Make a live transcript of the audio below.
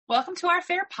Welcome to our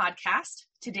FAIR podcast.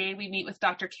 Today we meet with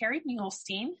Dr. Kerry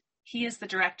Muhlestein. He is the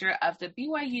director of the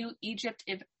BYU Egypt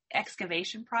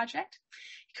Excavation Project.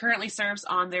 He currently serves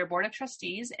on their board of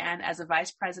trustees and as a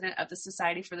vice president of the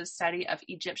Society for the Study of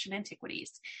Egyptian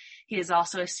Antiquities. He is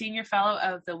also a senior fellow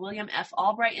of the William F.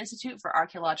 Albright Institute for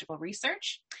Archaeological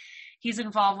Research. He's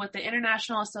involved with the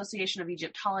International Association of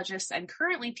Egyptologists and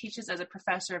currently teaches as a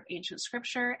professor of ancient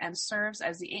scripture and serves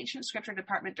as the Ancient Scripture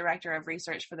Department Director of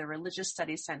Research for the Religious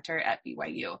Studies Center at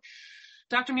BYU.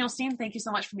 Dr. Muhlestein, thank you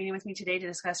so much for meeting with me today to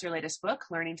discuss your latest book,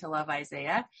 Learning to Love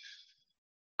Isaiah.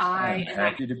 I'm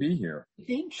happy to be here.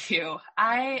 Thank you.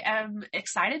 I am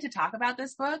excited to talk about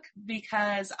this book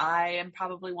because I am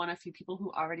probably one of few people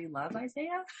who already love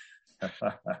Isaiah.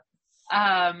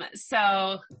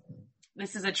 So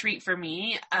this is a treat for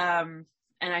me. And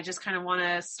I just kind of want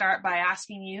to start by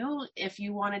asking you if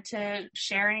you wanted to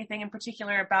share anything in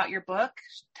particular about your book.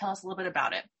 Tell us a little bit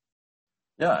about it.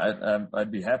 Yeah,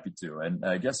 I'd be happy to. And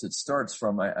I guess it starts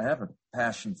from, I have a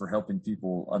passion for helping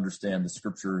people understand the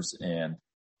scriptures and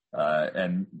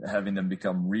having them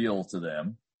become real to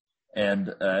them.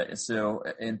 And so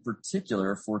in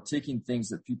particular, for taking things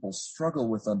that people struggle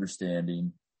with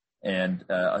understanding, and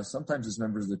sometimes as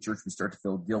members of the church, we start to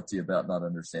feel guilty about not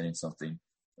understanding something.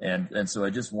 And so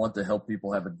I just want to help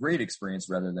people have a great experience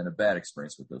rather than a bad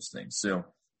experience with those things. So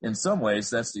in some ways,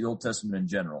 that's the Old Testament in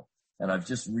general. And I've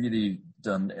just really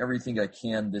done everything I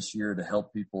can this year to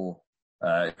help people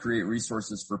create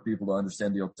resources for people to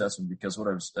understand the Old Testament, because what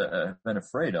I've been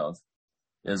afraid of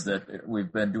is that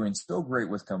we've been doing so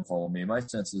great with Come Follow Me. My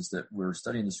sense is that we're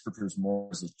studying the scriptures more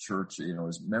as a church,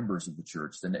 as members of the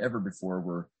church than ever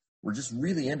before. We're just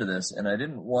really into this, and I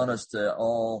didn't want us to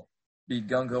all be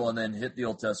gung-ho and then hit the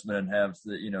Old Testament and have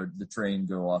the train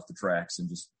go off the tracks and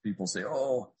just people say,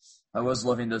 oh, I was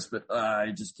loving this, but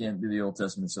I just can't do the Old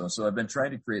Testament. So I've been trying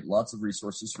to create lots of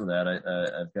resources for that.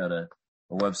 I've got a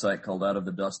website called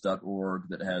outofthedust.org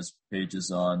that has pages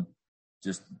on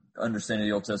just understanding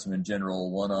the Old Testament in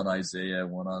general, one on Isaiah,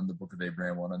 one on the Book of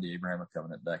Abraham, one on the Abrahamic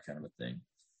Covenant, that kind of a thing.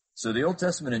 So the Old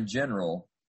Testament in general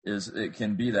it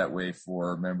can be that way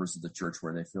for members of the church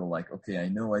where they feel like, okay, I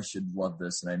know I should love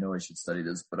this and I know I should study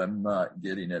this, but I'm not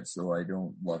getting it, so I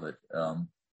don't love it.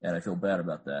 And I feel bad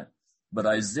about that. But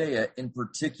Isaiah in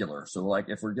particular, so like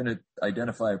if we're going to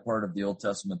identify a part of the Old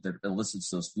Testament that elicits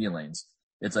those feelings,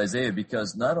 it's Isaiah,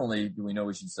 because not only do we know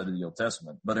we should study the Old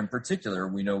Testament, but in particular,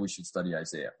 we know we should study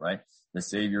Isaiah, right? The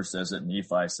Savior says it,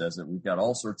 Nephi says it. We've got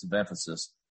all sorts of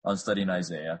emphasis on studying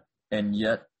Isaiah, and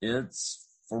yet it's,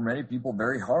 for many people,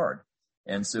 very hard.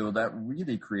 And so that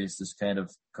really creates this kind of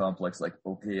complex, like,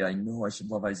 okay, I know I should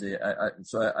love Isaiah.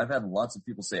 So I've had lots of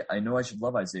people say, I know I should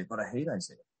love Isaiah, but I hate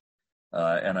Isaiah.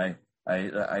 And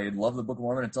I love the Book of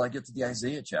Mormon until I get to the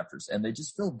Isaiah chapters, and they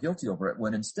just feel guilty over it,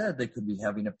 when instead they could be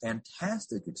having a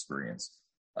fantastic experience.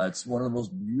 It's one of the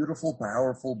most beautiful,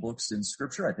 powerful books in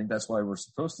Scripture. I think that's why we're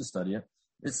supposed to study it.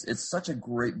 It's such a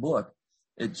great book.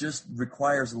 It just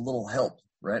requires a little help,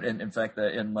 right? And in fact,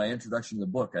 in my introduction to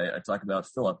the book, I talk about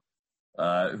Philip,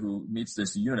 who meets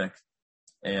this eunuch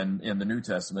and in the New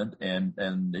Testament,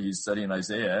 and he's studying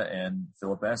Isaiah, and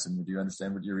Philip asks him, do you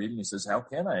understand what you're reading? He says, how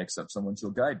can I except someone shall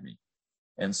guide me?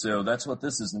 And so that's what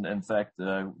this is. In fact,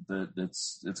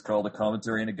 it's called a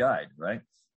commentary and a guide, right?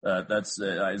 That's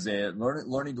Isaiah,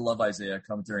 Learning to Love Isaiah,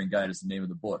 Commentary and Guide is the name of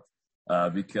the book,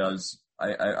 because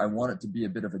I want it to be a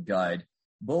bit of a guide,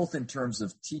 both in terms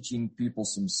of teaching people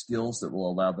some skills that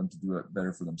will allow them to do it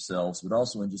better for themselves, but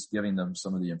also in just giving them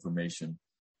some of the information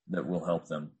that will help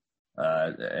them.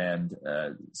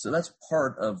 So that's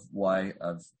part of why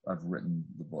I've written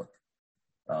the book.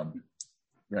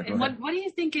 What do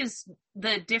you think is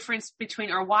the difference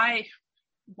between, or why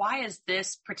is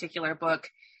this particular book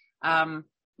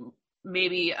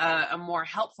maybe a more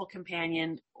helpful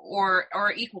companion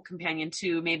or equal companion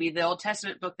to maybe the Old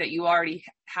Testament book that you already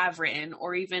have written,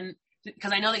 or even,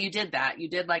 because I know that you did that. You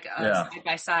did like a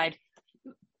side-by-side,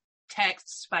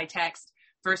 text by text,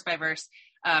 verse by verse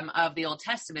of the Old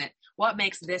Testament. What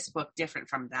makes this book different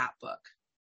from that book?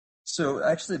 So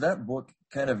actually that book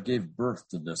kind of gave birth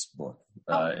to this book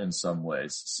in some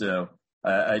ways. So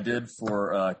I did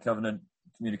for Covenant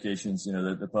Communications,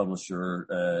 the publisher,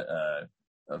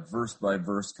 a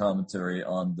verse-by-verse commentary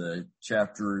on the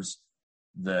chapters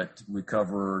that we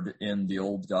covered in the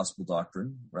old gospel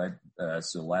doctrine, right?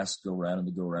 So last go around and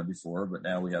the go around before, but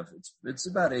now we have, it's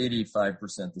about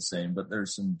 85% the same, but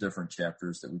there's some different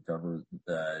chapters that we cover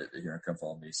here in Come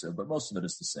Follow Me. So, but most of it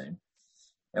is the same.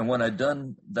 And when I'd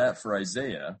done that for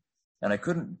Isaiah, and I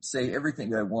couldn't say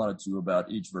everything I wanted to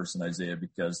about each verse in Isaiah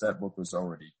because that book was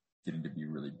already getting to be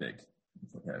really big.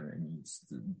 I mean, it's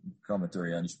the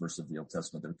commentary on each verse of the Old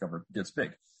Testament that we cover gets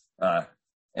big.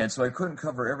 And so I couldn't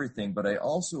cover everything, but I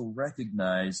also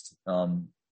recognized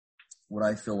what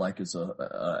I feel like is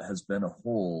has been a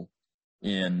hole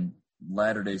in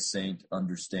Latter-day Saint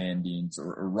understandings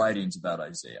or writings about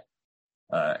Isaiah.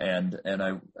 And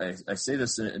I say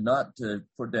this not to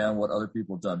put down what other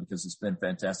people have done, because it's been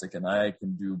fantastic and I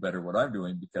can do better what I'm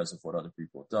doing because of what other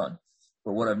people have done.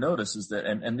 But what I've noticed is that,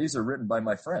 and these are written by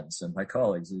my friends and my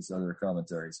colleagues, these other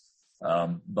commentaries,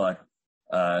 but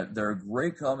there are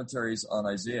great commentaries on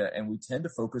Isaiah, and we tend to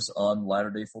focus on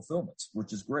latter-day fulfillments,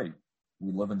 which is great.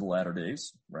 We live in the latter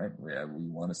days, right? We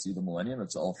want to see the millennium.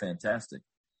 It's all fantastic.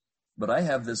 But I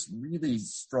have this really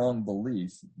strong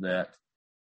belief that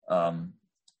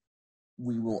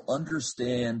we will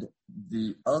understand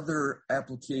the other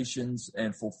applications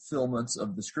and fulfillments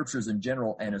of the scriptures in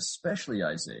general, and especially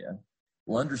Isaiah.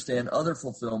 We'll understand other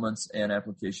fulfillments and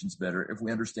applications better if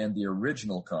we understand the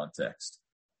original context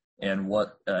and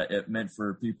what it meant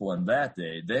for people in that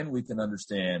day. Then we can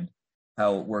understand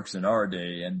how it works in our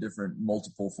day and different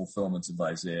multiple fulfillments of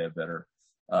Isaiah better.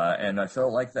 And I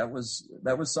felt like that was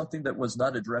something that was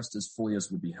not addressed as fully as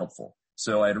would be helpful.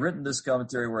 So I had written this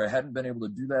commentary where I hadn't been able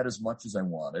to do that as much as I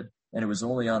wanted, and it was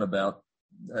only on about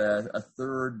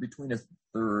between a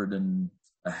third and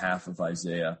a half of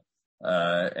Isaiah.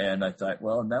 And I thought,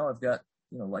 well, now I've got,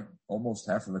 like almost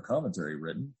half of the commentary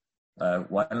written.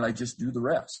 Why don't I just do the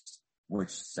rest?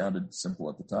 Which sounded simple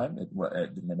at the time. It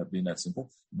didn't end up being that simple.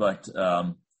 But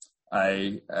so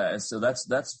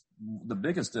that's the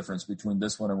biggest difference between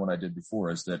this one and what I did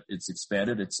before, is that it's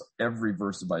expanded. It's every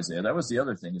verse of Isaiah. That was the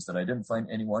other thing, is that I didn't find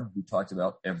anyone who talked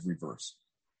about every verse.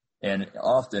 And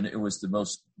often it was the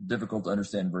most difficult to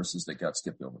understand verses that got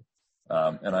skipped over.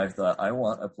 And I thought, I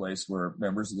want a place where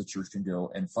members of the church can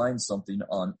go and find something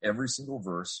on every single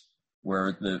verse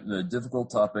where the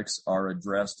difficult topics are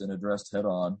addressed head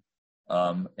on,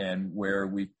 and where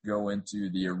we go into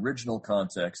the original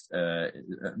context, I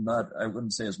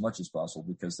wouldn't say as much as possible,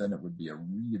 because then it would be a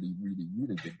really, really,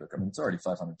 really big book. I mean, it's already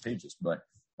 500 pages, but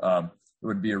it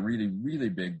would be a really, really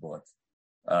big book.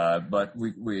 But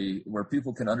where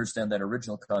people can understand that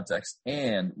original context,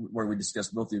 and where we discuss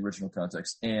both the original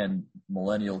context and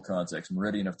millennial context,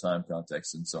 meridian of time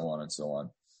context, and so on and so on.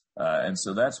 And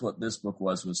so that's what this book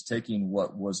was taking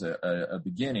what was a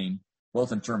beginning,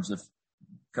 both in terms of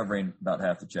covering about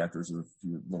half the chapters or a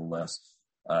little less,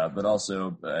 but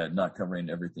also not covering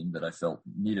everything that I felt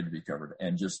needed to be covered,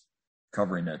 and just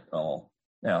covering it all.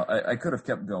 Now, I could have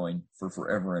kept going for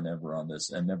forever and ever on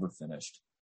this and never finished.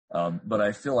 But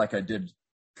I feel like I did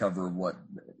cover what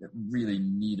really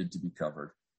needed to be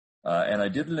covered. And I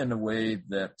did it in a way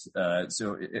that,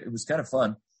 so it was kind of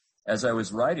fun. As I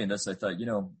was writing this, I thought,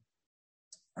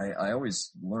 I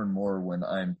always learn more when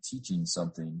I'm teaching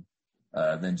something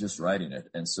than just writing it.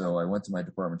 And so I went to my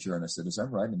department chair and I said, as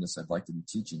I'm writing this, I'd like to be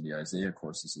teaching the Isaiah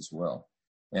courses as well.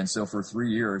 And so for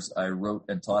 3 years, I wrote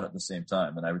and taught at the same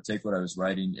time. And I would take what I was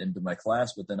writing into my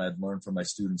class, but then I'd learn from my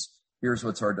students, here's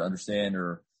what's hard to understand,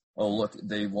 or, oh, look,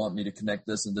 they want me to connect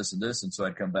this and this and this. And so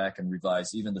I'd come back and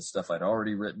revise even the stuff I'd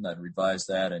already written. I'd revise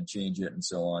that and change it and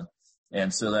so on.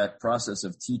 And so that process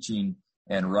of teaching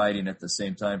and writing at the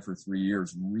same time for 3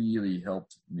 years really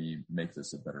helped me make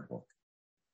this a better book.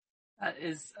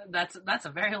 That's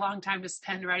a very long time to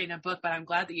spend writing a book, but I'm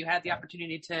glad that you had the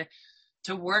opportunity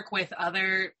to work with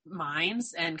other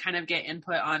minds and kind of get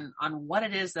input on what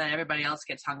it is that everybody else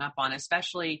gets hung up on,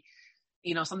 especially,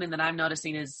 something that I'm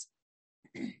noticing is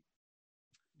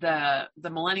the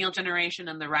millennial generation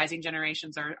and the rising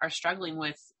generations are struggling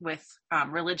with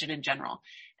religion in general.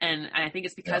 And I think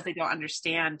it's because they don't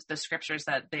understand the scriptures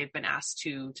that they've been asked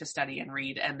to study and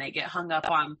read, and they get hung up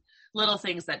on little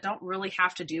things that don't really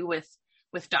have to do with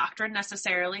doctrine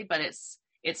necessarily, but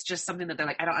it's just something that they're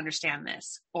like, I don't understand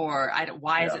this, or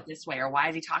why is it this way, or why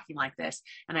is he talking like this?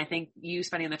 And I think you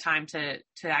spending the time to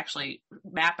actually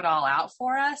map it all out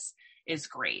for us is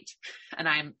great. And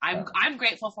I'm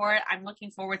grateful for it. I'm looking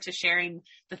forward to sharing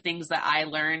the things that I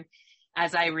learn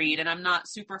as I read. And I'm not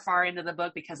super far into the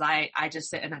book because I just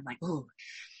sit and I'm like, ooh,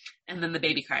 and then the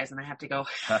baby cries and I have to go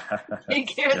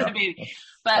take care of the baby.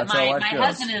 But my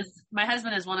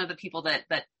husband is one of the people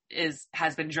that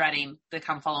has been dreading to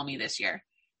come follow me this year.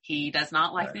 He does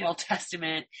not like the Old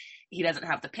Testament. He doesn't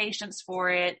have the patience for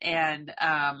it. And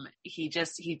he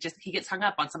gets hung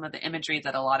up on some of the imagery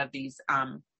that a lot of these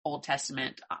Old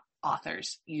Testament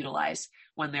authors utilize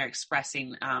when they're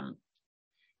expressing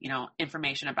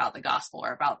information about the gospel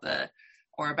or about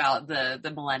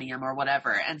the millennium or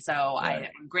whatever. And so I'm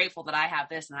grateful that I have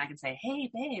this and I can say, hey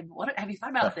babe, what have you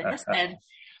thought about this? And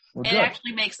it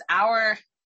actually makes our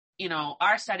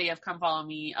our study of Come Follow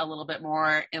Me a little bit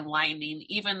more enlightening,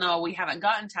 even though we haven't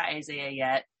gotten to Isaiah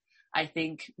yet. I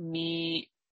think me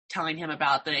telling him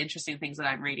about the interesting things that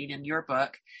I'm reading in your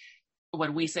book,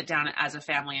 when we sit down as a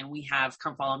family and we have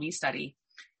Come Follow Me study,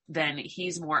 then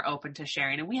he's more open to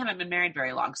sharing. And we haven't been married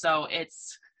very long. So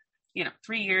it's,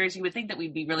 3 years. You would think that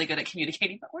we'd be really good at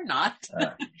communicating, but we're not.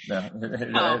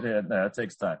 It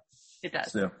takes time. It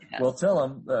does. So, well, tell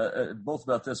them both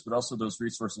about this, but also those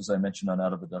resources I mentioned on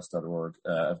outofthedust.org.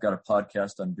 I've got a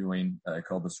podcast I'm doing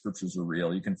called The Scriptures Are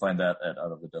Real. You can find that at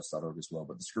outofthedust.org as well,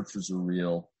 but The Scriptures Are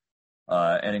Real.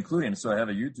 And including, so I have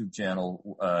a YouTube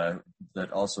channel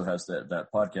that also has that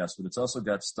podcast, but it's also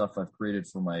got stuff I've created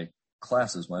for my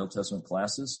classes, my Old Testament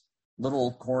classes,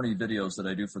 little corny videos that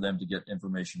I do for them to get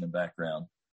information and background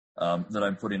that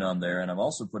I'm putting on there. And I'm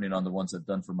also putting on the ones I've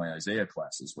done for my Isaiah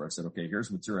classes, where I said, okay,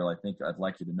 here's material I think I'd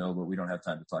like you to know, but we don't have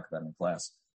time to talk about it in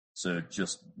class. So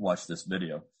just watch this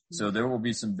video. Mm-hmm. So there will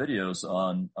be some videos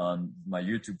on my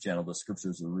YouTube channel, The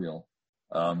Scriptures Are Real,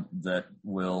 that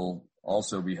will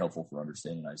also be helpful for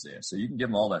understanding Isaiah. So you can give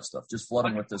him all that stuff. Just flood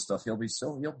him with this stuff. He'll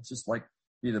just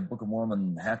be the Book of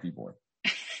Mormon happy boy.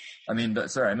 I mean,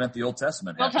 I meant the Old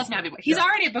Testament. Old Testament happy boy. He's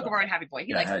already a Book of Mormon happy boy.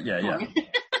 He likes it. Yeah.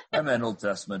 I meant Old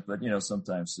Testament, but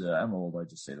sometimes I'm old. I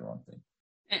just say the wrong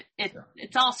thing.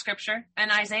 It's all scripture,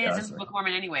 and Isaiah is in the Book of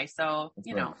Mormon anyway. So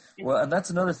right. Well, and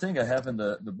that's another thing I have in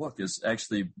the book is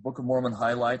actually Book of Mormon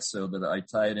highlights, so that I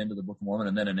tie it into the Book of Mormon,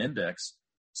 and then an index,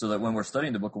 so that when we're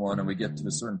studying the Book of Mormon and we get to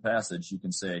a certain passage, you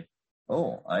can say,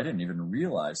 oh, I didn't even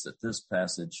realize that this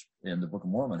passage in the Book of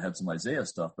Mormon had some Isaiah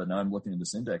stuff, but now I'm looking at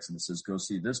this index and it says, go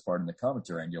see this part in the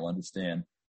commentary and you'll understand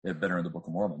it better in the Book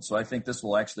of Mormon. So I think this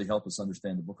will actually help us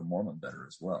understand the Book of Mormon better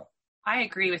as well. I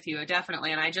agree with you,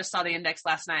 definitely. And I just saw the index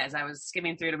last night as I was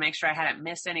skimming through to make sure I hadn't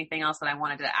missed anything else that I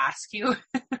wanted to ask you.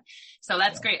 So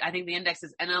that's great. I think the index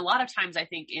is, and a lot of times I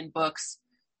think in books,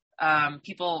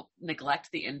 people neglect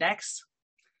the index,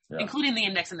 including the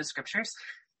index in the scriptures.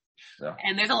 Yeah.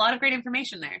 And there's a lot of great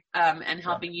information there, and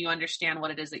helping you understand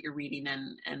what it is that you're reading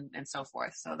and so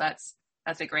forth. So that's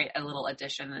a great little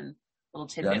addition and little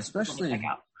tidbit. Yeah, especially, to check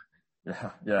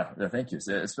out. Yeah. Thank you.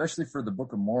 Especially for the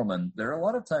Book of Mormon, there are a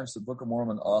lot of times the Book of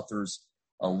Mormon authors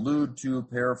allude to,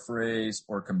 paraphrase,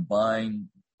 or combine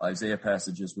Isaiah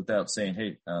passages without saying,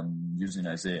 hey, I'm using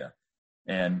Isaiah.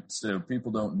 And so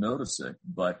people don't notice it.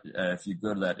 But if you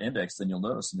go to that index, then you'll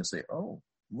notice and you'll say, oh,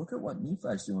 look at what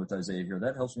Nephi's doing with Isaiah here.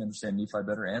 That helps me understand Nephi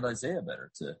better and Isaiah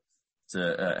better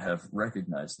to have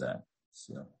recognized that.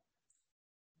 So,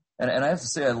 and I have to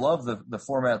say, I love the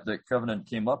format that Covenant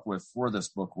came up with for this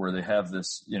book, where they have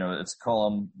this, it's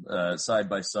column side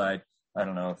by side. I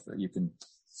don't know if you can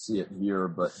see it here,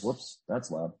 but whoops, that's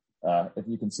loud. If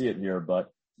you can see it here,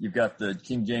 but you've got the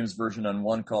King James version on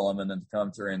one column and then the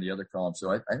commentary on the other column.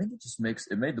 So I think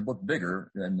it made the book bigger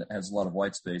and has a lot of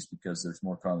white space because there's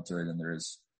more commentary than there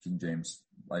is King James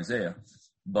Isaiah.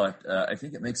 But I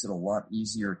think it makes it a lot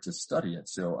easier to study it.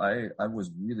 So I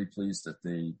was really pleased that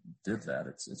they did that.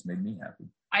 It's made me happy.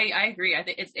 I agree. I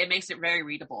think it makes it very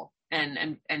readable,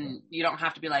 and you don't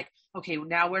have to be like, okay,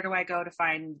 now where do I go to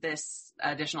find this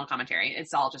additional commentary?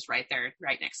 It's all just right there,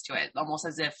 right next to it, almost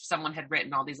as if someone had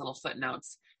written all these little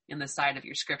footnotes in the side of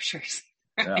your scriptures.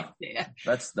 Right? Yeah,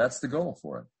 that's the goal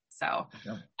for it. So,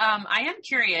 I am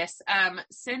curious,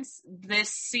 since this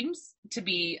seems to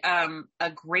be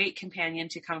a great companion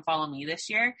to Come Follow Me this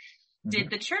year, did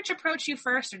the church approach you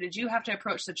first, or did you have to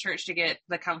approach the church to get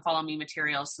the Come Follow Me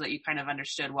materials so that you kind of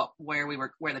understood where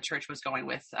the church was going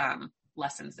with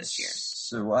lessons this year?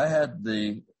 So I had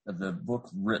the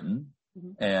book written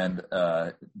and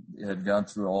had gone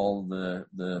through all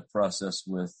the process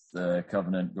with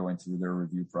Covenant, going through their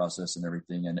review process and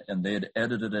everything, and they had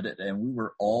edited it, and we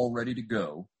were all ready to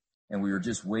go, and we were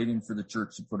just waiting for the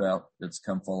church to put out its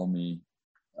Come Follow Me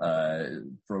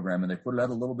program, and they put it out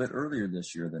a little bit earlier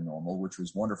this year than normal, which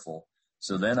was wonderful.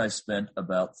 So then I spent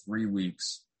about 3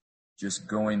 weeks just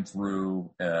going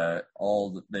through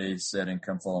all that they said in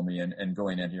Come Follow Me and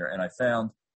going in here, and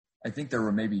I think there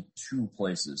were maybe 2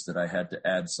 places that I had to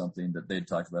add something that they'd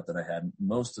talked about that I hadn't.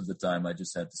 Most of the time I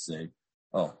just had to say,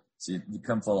 oh, see,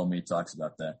 Come Follow Me talks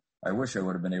about that. I wish I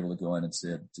would have been able to go in and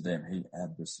said to them, hey,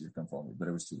 add this to your Come Follow Me, but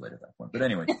it was too late at that point. But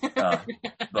anyway,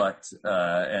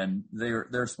 and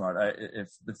they're smart.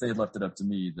 If they had left it up to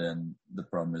me, then the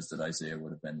problem is that Isaiah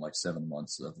would have been like 7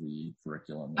 months of the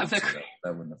curriculum. So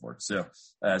that wouldn't have worked.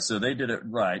 So they did it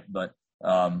right, but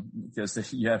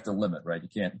because you have to limit, right? You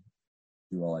can't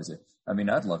do all Isaiah. I mean,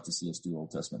 I'd love to see us do Old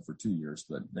Testament for 2 years,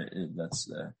 but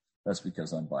that's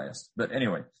because I'm biased. But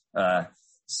anyway,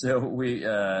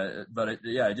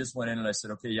 I just went in and I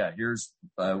said, okay, yeah, here's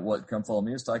what Come Follow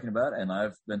Me is talking about. And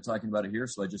I've been talking about it here.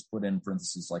 So I just put in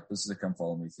parentheses like, this is a Come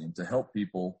Follow Me theme to help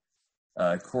people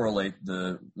correlate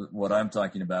what I'm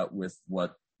talking about with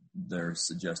what they're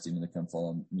suggesting in the Come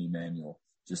Follow Me manual,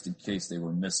 just in case they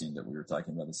were missing that we were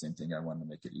talking about the same thing. I wanted to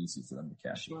make it easy for them to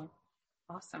catch. Sure.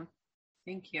 Awesome.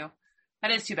 Thank you.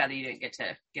 That is too bad that you didn't get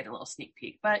to get a little sneak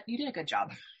peek, but you did a good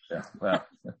job. Yeah. Well,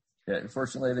 yeah,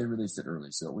 fortunately they released it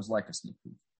early, so it was like a sneak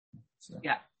peek. So.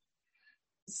 Yeah.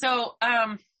 So,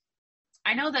 I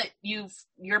know that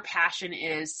your passion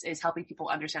is helping people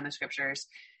understand the scriptures.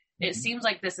 It seems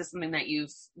like this is something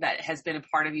that has been a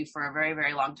part of you for a very,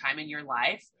 very long time in your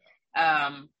life.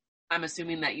 I'm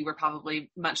assuming that you were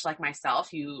probably much like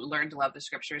myself. You learned to love the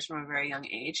scriptures from a very young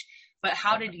age, but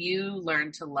how did you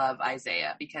learn to love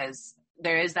Isaiah? Because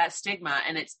there is that stigma,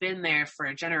 and it's been there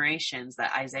for generations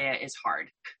that Isaiah is hard.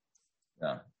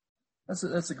 Yeah,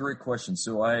 that's a great question.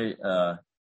 So I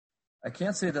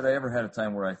can't say that I ever had a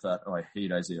time where I thought, oh, I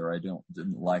hate Isaiah, or I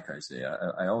didn't like Isaiah.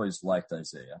 I always liked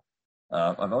Isaiah.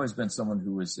 I've always been someone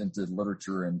who was into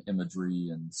literature and imagery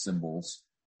and symbols.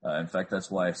 In fact,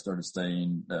 that's why I started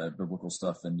studying biblical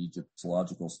stuff and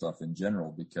Egyptological stuff in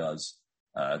general, because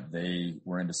they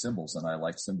were into symbols and I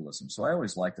liked symbolism. So I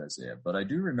always liked Isaiah. But I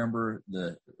do remember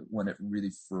when it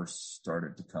really first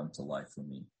started to come to life for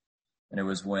me. And it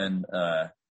was when I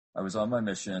was on my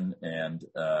mission, and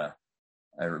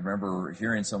I remember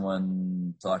hearing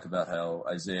someone talk about how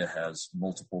Isaiah has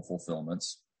multiple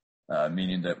fulfillments.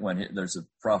 Meaning that when there's a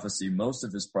prophecy, most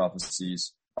of his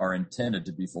prophecies are intended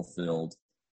to be fulfilled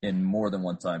in more than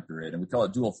one time period. And we call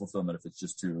it dual fulfillment if it's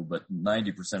just two, but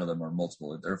 90% of them are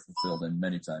multiple. They're fulfilled in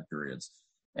many time periods.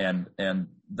 And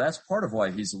that's part of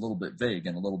why he's a little bit vague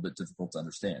and a little bit difficult to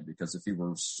understand, because if he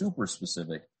were super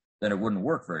specific, then it wouldn't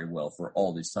work very well for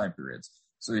all these time periods.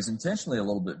 So he's intentionally a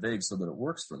little bit vague so that it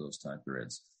works for those time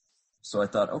periods. So I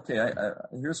thought, okay,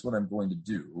 here's what I'm going to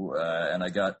do. And I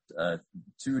got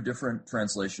 2 different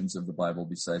translations of the Bible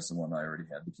besides the one I already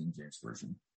had, the King James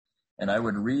Version. And I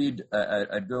would read,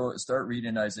 I'd start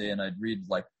reading Isaiah, and I'd read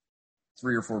like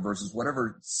 3 or 4 verses,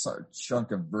 whatever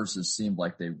chunk of verses seemed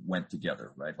like they went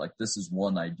together, right? Like this is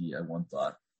one idea, one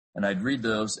thought. And I'd read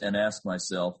those and ask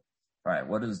myself, all right,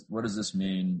 what does this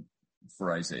mean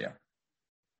for Isaiah?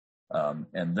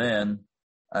 And then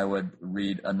I would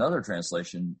read another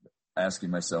translation asking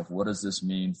myself, what does this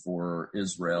mean for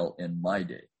Israel in my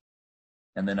day?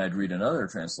 And then I'd read another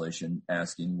translation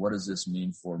asking, what does this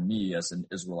mean for me as an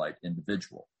Israelite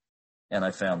individual? And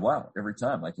I found, wow, every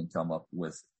time I can come up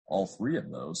with all 3 of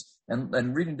those.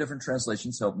 And reading different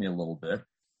translations helped me a little bit.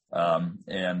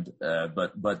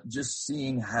 But just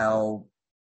seeing how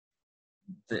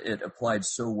it applied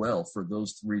so well for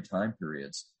those 3 time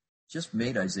periods just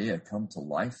made Isaiah come to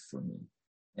life for me.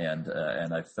 And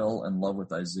I fell in love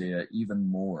with Isaiah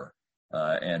even more,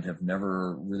 and have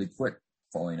never really quit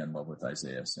falling in love with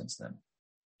Isaiah since then.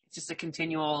 It's just a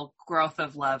continual growth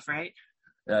of love, right?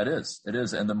 Yeah, it is. It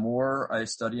is. And the more I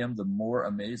study him, the more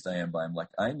amazed I am by him. Like,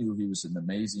 I knew he was an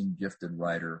amazing, gifted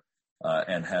writer,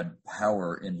 and had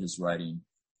power in his writing.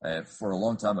 For a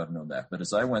long time, I've known that. But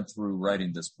as I went through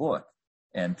writing this book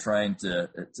and trying to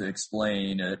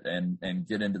explain it and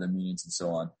get into the meanings and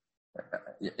so on,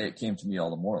 it came to me all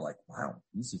the more like, wow,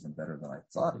 he's even better than I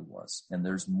thought he was. And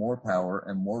there's more power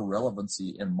and more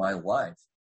relevancy in my life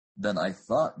than I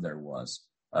thought there was.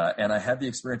 And I had the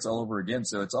experience all over again.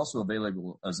 So it's also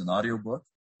available as an audiobook.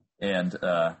 And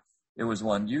it was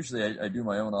one, usually I do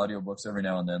my own audiobooks. Every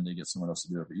now and then they get someone else to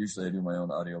do it, but usually I do my own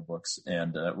audiobooks.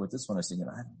 And with this one, I was thinking,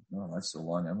 I don't know, that's so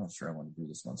long. I'm not sure I want to do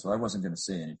this one. So I wasn't going to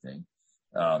say anything.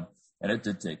 And it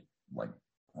did take like,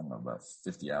 I don't know, about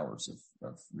 50 hours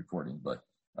of recording, but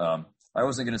I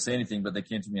wasn't going to say anything, but they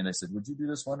came to me and they said, would you do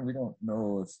this one? We don't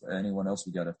know if anyone else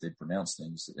we got, if they pronounce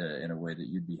things in a way that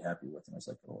you'd be happy with. And I was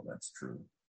like, oh, that's true.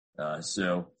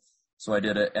 So I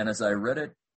did it. And as I read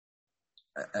it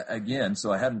again,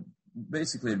 so I hadn't,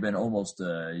 basically it had been almost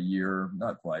a year,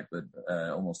 not quite, but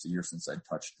almost a year since I'd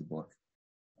touched the book,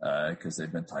 because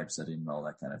they'd been typesetting and all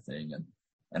that kind of thing.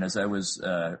 And as I was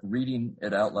reading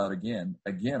it out loud again,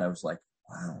 I was like,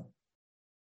 wow,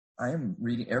 I am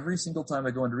reading every single time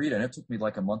I go in to read it. And it took me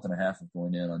like a month and a half of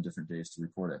going in on different days to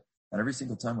record it. And every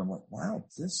single time I'm like, wow,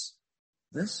 this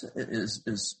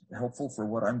is helpful for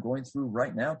what I'm going through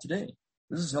right now today.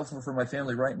 This is helpful for my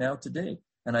family right now today.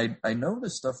 And I know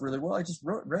this stuff really well. I just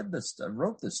wrote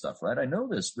this stuff, right? I know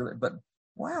this really, but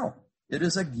wow, it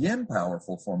is again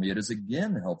powerful for me. It is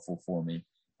again helpful for me.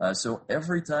 So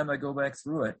every time I go back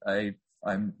through it,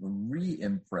 I'm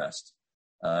re-impressed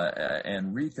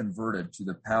and reconverted to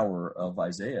the power of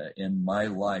Isaiah in my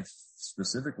life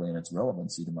specifically and its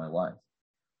relevancy to my life.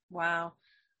 Wow.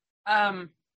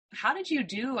 How did you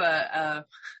do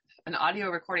an audio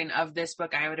recording of this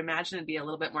book? I would imagine it'd be a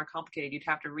little bit more complicated. You'd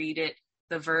have to read it,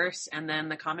 the verse, and then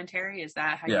the commentary. Is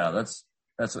that how you do it?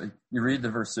 That's what you read the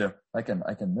verse. So I can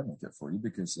mimic it for you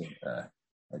because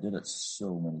I did it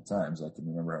so many times. I can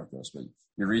remember how it goes, but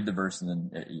you read the verse and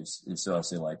then so I'll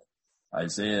say like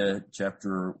Isaiah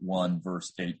chapter 1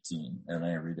 verse 18, and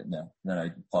I read it now. Then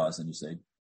I pause and you say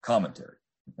commentary,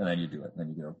 and then you do it. And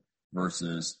then you go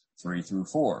verses 3 through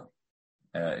 4.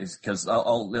 Is because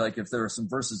I'll like if there are some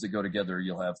verses that go together,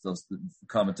 you'll have those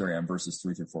commentary on verses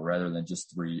 3 through 4 rather than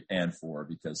just 3 and 4,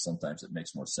 because sometimes it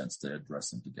makes more sense to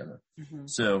address them together. Mm-hmm.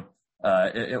 So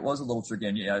it was a little tricky.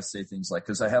 And I say things like,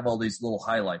 because I have all these little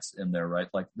highlights in there, right?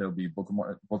 Like there'll be Book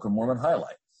of Mormon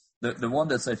highlight. The one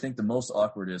that's I think the most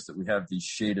awkward is that we have these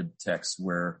shaded texts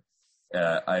where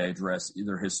I address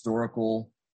either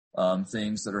historical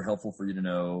things that are helpful for you to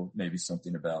know, maybe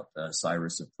something about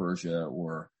Cyrus of Persia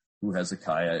or who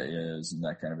Hezekiah is and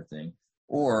that kind of a thing.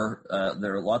 Or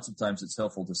there are lots of times it's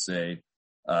helpful to say,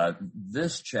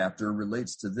 this chapter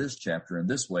relates to this chapter in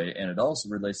this way, and it also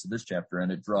relates to this chapter,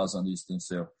 and it draws on these things.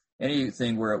 So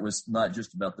anything where it was not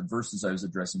just about the verses I was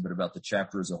addressing, but about the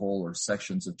chapter as a whole, or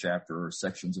sections of chapter, or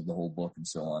sections of the whole book, and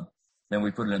so on, then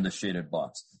we put it in the shaded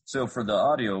box. So for the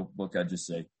audio book, I'd just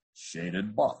say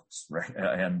shaded box, right?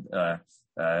 And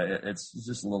it's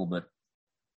just a little bit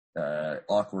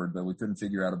awkward, but we couldn't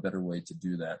figure out a better way to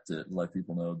do that, to let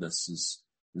people know this is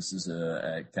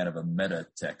a kind of a meta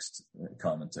text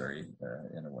commentary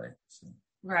in a way. So.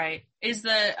 Right. Is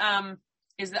the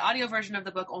audio version of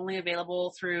the book only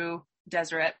available through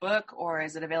Deseret Book, or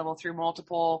is it available through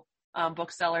multiple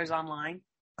booksellers online?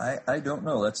 I don't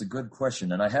know. That's a good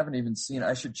question. And I haven't even seen,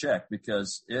 I should check,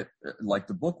 because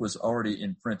the book was already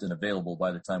in print and available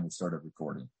by the time we started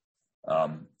recording.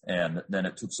 And then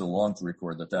it took so long to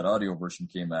record that audio version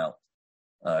came out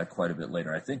quite a bit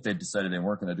later. I think they decided they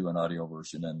weren't going to do an audio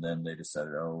version, and then they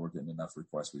decided, we're getting enough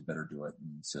requests, we better do it.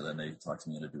 And so then they talked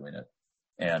me into doing it.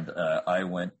 And I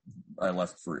left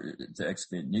to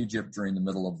excavate in Egypt during the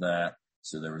middle of that.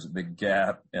 So there was a big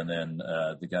gap. And then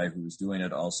the guy who was doing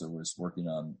it also was working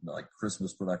on like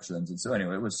Christmas productions. And so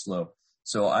anyway, it was slow.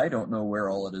 So I don't know where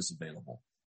all it is available.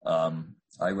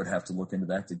 I would have to look into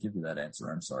that to give you that answer.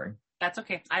 I'm sorry. That's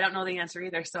okay. I don't know the answer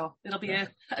either. So it'll be a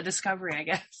discovery, I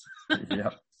guess.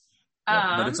 Yeah.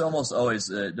 But it's almost always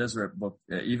Deseret Book,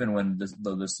 even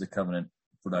though this is a Covenant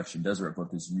production, Deseret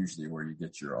Book is usually where you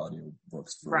get your audio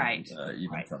books for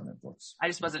Covenant books. I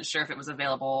just wasn't sure if it was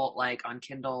available like on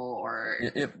Kindle or...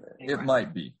 It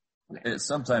might be. Okay.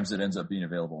 Sometimes it ends up being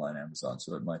available on Amazon,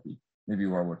 so it might be. Maybe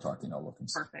while we're talking, I'll look and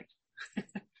see. Perfect.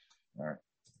 All right.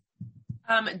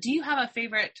 Do you have a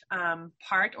favorite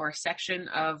part or section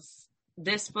of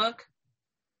this book,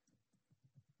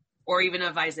 or even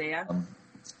of Isaiah?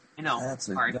 I know that's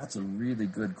a really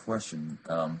good question.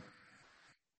 I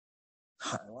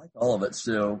like all of it.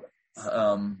 So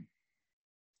the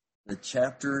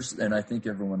chapters, and I think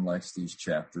everyone likes these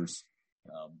chapters.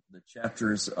 The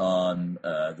chapters on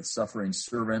the suffering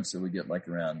servant, so we get like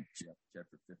around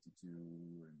chapter 52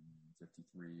 and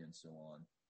 53 and so on,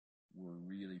 were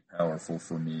really powerful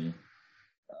for me.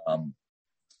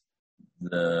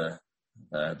 The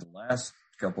last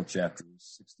couple chapters,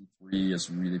 63, is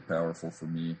really powerful for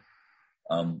me.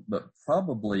 But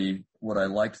probably what I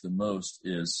liked the most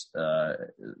is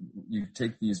you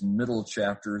take these middle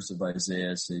chapters of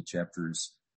Isaiah, say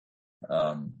chapters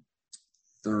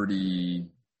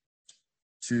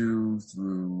 32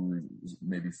 through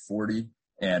maybe 40,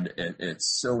 and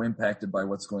it's so impacted by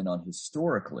what's going on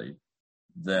historically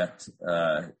that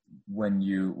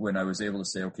when I was able to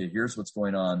say, okay, here's what's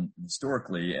going on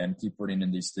historically, and keep putting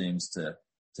in these things to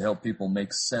help people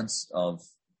make sense of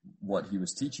what he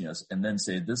was teaching us, and then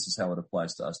say, this is how it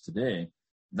applies to us today.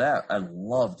 That I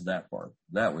loved that part.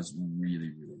 That was really,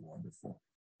 really wonderful.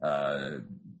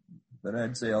 But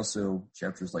I'd say also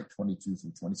chapters like 22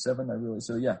 through 27, there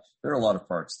are a lot of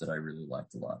parts that I really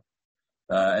liked a lot.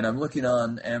 And I'm looking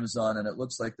on Amazon, and it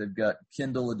looks like they've got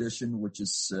Kindle edition, which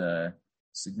is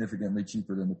significantly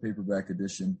cheaper than the paperback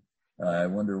edition. I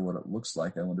wonder what it looks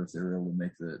like. I wonder if they were able to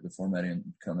make the formatting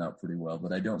come out pretty well,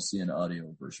 but I don't see an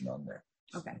audio version on there.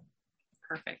 Okay,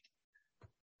 perfect.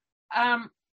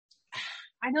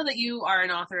 I know that you are an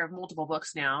author of multiple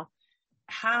books now.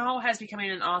 How has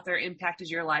becoming an author impacted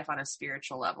your life on a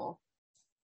spiritual level?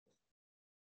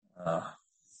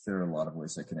 There are a lot of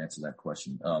ways I can answer that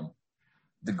question.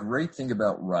 The great thing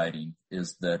about writing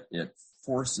is that it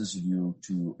forces you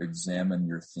to examine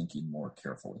your thinking more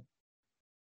carefully.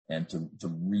 and to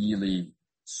really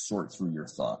sort through your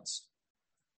thoughts.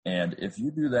 And if you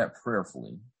do that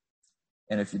prayerfully,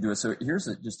 and if you do it, so here's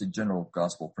just a general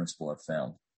gospel principle I've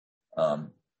found.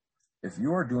 If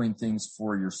you are doing things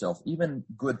for yourself, even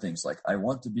good things like, I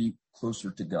want to be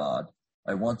closer to God,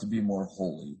 I want to be more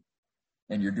holy,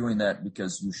 and you're doing that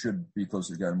because you should be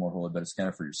closer to God and more holy, but it's kind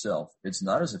of for yourself, it's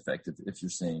not as effective if you're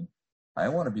saying, I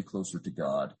want to be closer to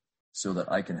God so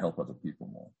that I can help other people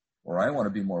more, or I want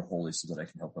to be more holy so that I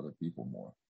can help other people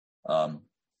more.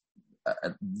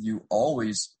 You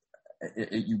always,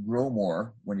 you grow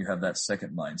more when you have that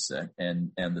second mindset,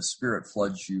 and the Spirit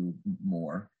floods you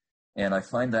more. And I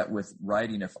find that with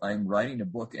writing, if I'm writing a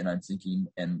book and I'm thinking,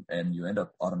 and you end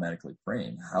up automatically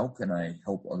praying, how can I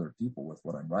help other people with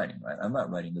what I'm writing, right? I'm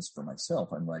not writing this for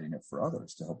myself. I'm writing it for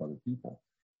others to help other people.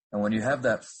 And when you have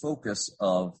that focus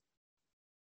of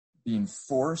being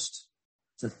forced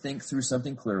to think through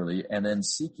something clearly and then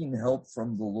seeking help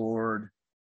from the Lord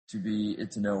to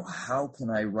know, how can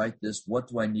I write this? What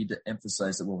do I need to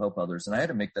emphasize that will help others? And I had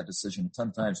to make that decision a ton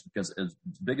of times, because as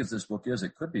big as this book is,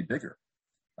 it could be bigger.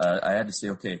 I had to say,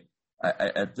 okay,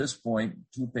 at this point,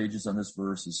 2 pages on this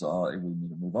verse is all, we need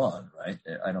to move on, right?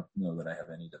 I don't know that I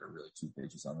have any that are really 2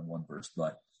 pages on in one verse,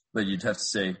 but you'd have to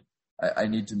say, I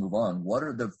need to move on. What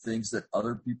are the things that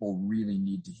other people really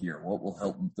need to hear? What will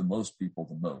help the most people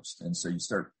the most? And so you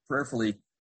start prayerfully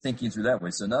thinking through that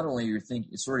way. So not only are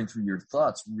you sorting through your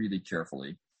thoughts really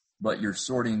carefully, but you're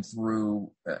sorting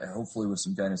through, hopefully with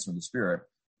some guidance from the Spirit,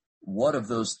 what of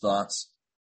those thoughts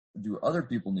do other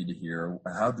people need to hear?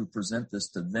 How to present this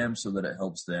to them so that it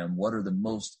helps them? What are the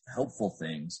most helpful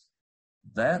things?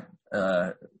 That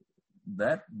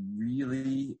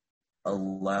really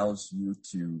allows you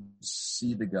to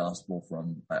see the gospel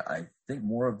from, I think,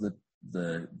 more of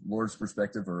the Lord's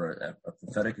perspective, or a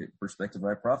prophetic perspective.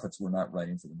 Right? Prophets were not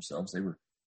writing for themselves. They were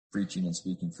preaching and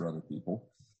speaking for other people.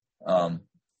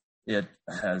 It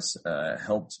has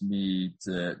helped me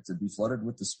to be flooded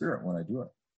with the Spirit when I do it.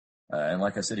 And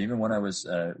like I said, even when I was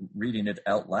reading it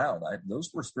out loud,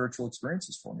 those were spiritual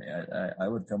experiences for me. I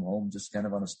would come home just kind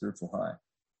of on a spiritual high.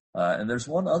 And there's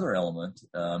one other element,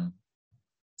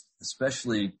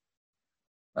 especially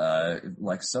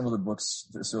like some of the books.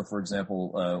 So, for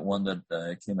example, one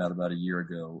that came out about a year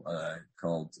ago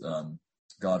called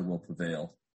God Will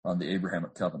Prevail, on the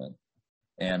Abrahamic Covenant.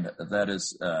 And that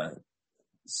is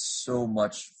so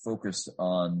much focused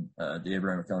on the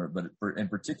Abrahamic Covenant, but in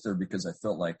particular because I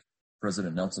felt like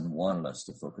President Nelson wanted us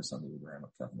to focus on the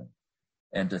Abrahamic Covenant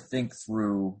and to think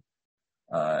through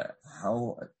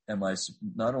how am I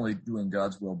not only doing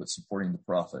God's will, but supporting the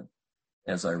prophet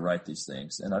as I write these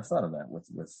things. And I've thought of that with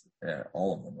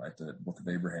all of them, right? The Book of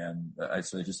Abraham. I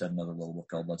just had another little book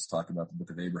called Let's Talk About the Book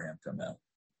of Abraham come out.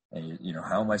 And,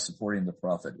 how am I supporting the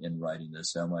prophet in writing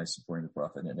this? How am I supporting the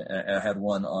prophet? And I had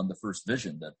one on the first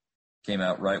vision that came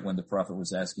out right when the prophet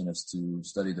was asking us to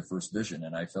study the first vision.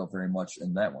 And I felt very much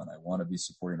in that one, I want to be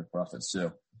supporting the prophet.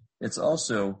 So it's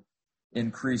also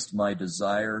increased my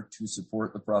desire to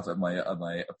support the prophet,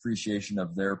 my appreciation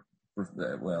of their,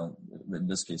 well, in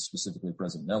this case, specifically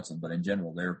President Nelson, but in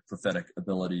general, their prophetic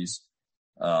abilities,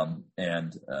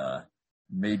 and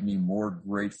made me more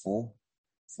grateful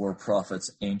for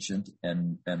prophets, ancient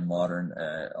and modern.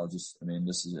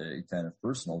 This is a kind of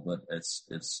personal, but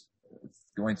it's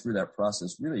going through that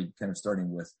process, really kind of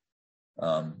starting with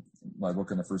my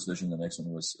book on the first vision. The next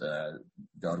one was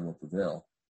God Will Prevail.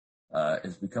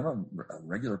 It's become a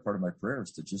regular part of my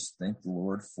prayers to just thank the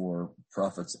Lord for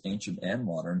prophets, ancient and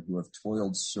modern, who have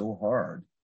toiled so hard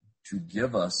to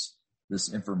give us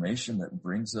this information that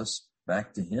brings us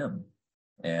back to Him.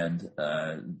 And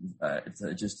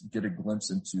to just get a glimpse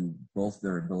into both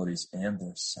their abilities and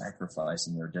their sacrifice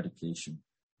and their dedication.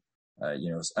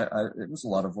 It was a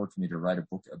lot of work for me to write a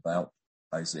book about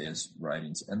Isaiah's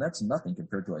writings, and that's nothing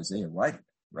compared to Isaiah writing,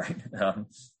 right?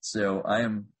 So I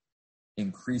am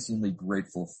increasingly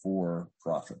grateful for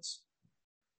prophets.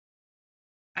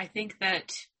 I think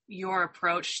that your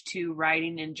approach to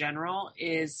writing in general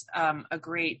is a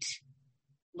great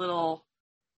little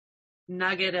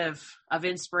nugget of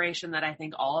inspiration that I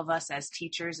think all of us as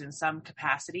teachers in some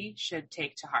capacity should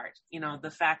take to heart. The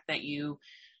fact that you,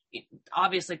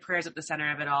 obviously prayer is at the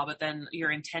center of it all, but then your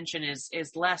intention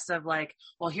is less of like,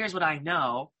 well, here's what I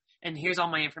know and here's all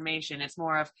my information. It's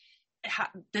more of,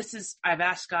 I've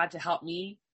asked God to help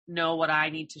me know what I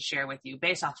need to share with you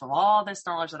based off of all this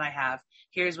knowledge that I have.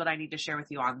 Here's what I need to share with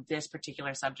you on this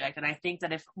particular subject. And I think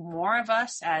that if more of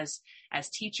us as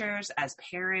teachers, as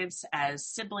parents, as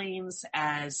siblings,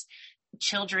 as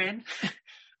children,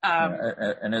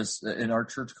 and as in our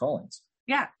church callings.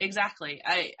 Yeah, exactly.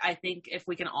 I think if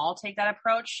we can all take that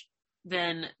approach,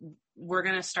 then we're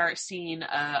going to start seeing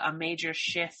a major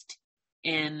shift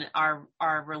in our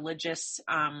religious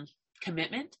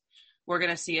commitment. We're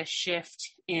going to see a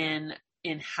shift in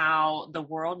how the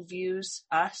world views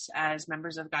us as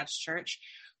members of God's church.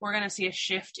 We're going to see a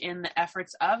shift in the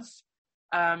efforts of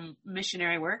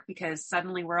missionary work, because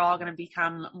suddenly we're all going to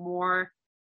become more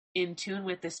in tune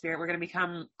with the Spirit. We're going to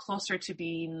become closer to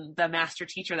being the master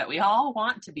teacher that we all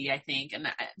want to be, I think. And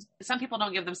some people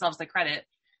don't give themselves the credit,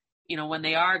 when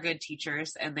they are good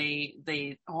teachers and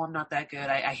they I'm not that good.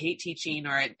 I hate teaching,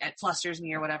 or it flusters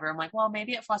me or whatever. I'm like, well,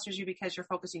 maybe it flusters you because you're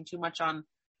focusing too much on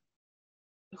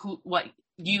what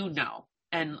you know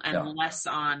and less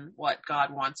on what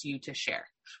God wants you to share.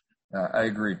 I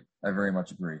agree. I very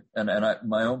much agree. And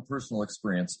my own personal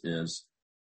experience is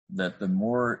that the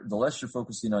less you're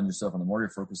focusing on yourself and the more you're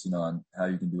focusing on how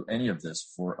you can do any of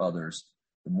this for others,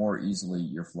 the more easily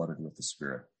you're flooded with the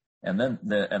Spirit. And then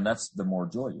that's the more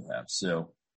joy you have.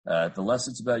 So the less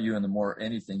it's about you and the more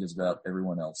anything is about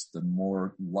everyone else, the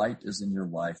more light is in your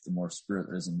life, the more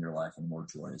Spirit is in your life, and the more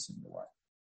joy is in your life.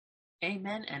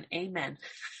 Amen and amen.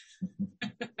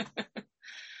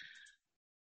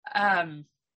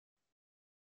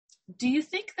 Do you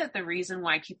think that the reason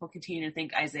why people continue to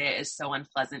think Isaiah is so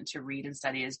unpleasant to read and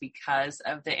study is because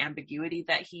of the ambiguity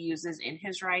that he uses in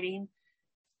his writing?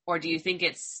 Or do you think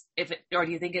it's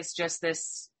just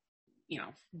this,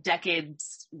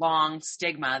 decades long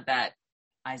stigma that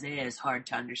Isaiah is hard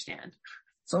to understand?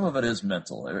 Some of it is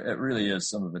mental. It really is.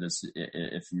 Some of it is,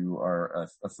 if you are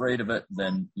afraid of it,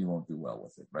 then you won't do well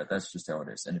with it, right? That's just how it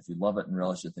is. And if you love it and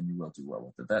relish it, then you will do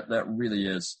well with it. That really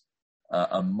is,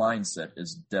 a mindset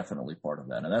is definitely part of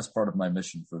that. And that's part of my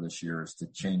mission for this year, is to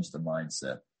change the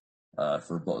mindset,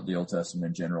 for both the Old Testament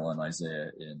in general and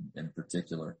Isaiah in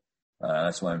particular.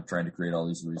 That's why I'm trying to create all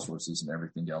these resources and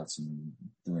everything else, and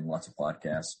doing lots of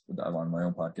podcasts. I'm on my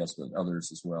own podcast, but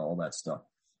others as well, all that stuff.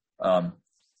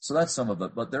 So that's some of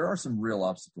it, but there are some real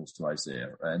obstacles to Isaiah,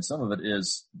 right? And some of it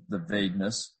is the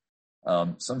vagueness.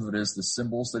 Some of it is the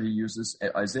symbols that he uses.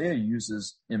 Isaiah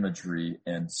uses imagery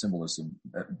and symbolism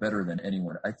better than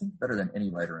anyone. I think better than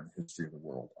any writer in the history of the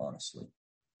world, honestly.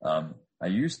 I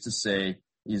used to say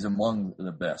he's among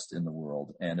the best in the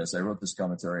world. And as I wrote this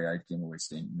commentary, I came away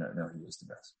saying, no, he is the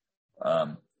best.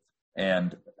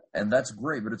 And that's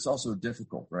great, but it's also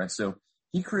difficult, right? So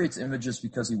he creates images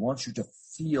because he wants you to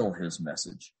feel his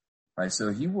message, right?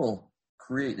 So he'll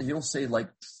say like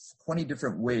 20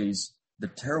 different ways the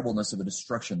terribleness of a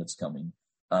destruction that's coming.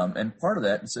 And part of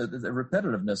that, so the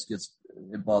repetitiveness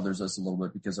it bothers us a little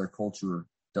bit because our culture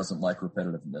doesn't like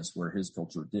repetitiveness, where his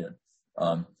culture did.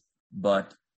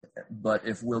 But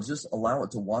if we'll just allow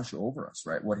it to wash over us,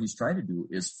 right? What he's trying to do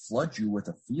is flood you with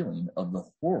a feeling of the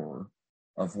horror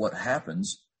of what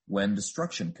happens when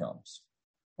destruction comes,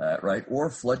 right? Or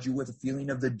flood you with a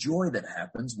feeling of the joy that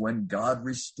happens when God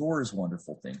restores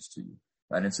wonderful things to you,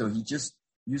 right? And so he just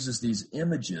uses these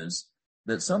images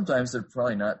that sometimes they're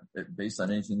probably not based on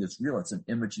anything that's real. It's an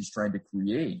image he's trying to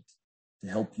create to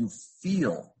help you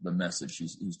feel the message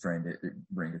he's trying to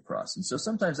bring across. And so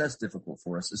sometimes that's difficult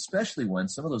for us, especially when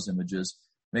some of those images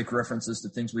make references to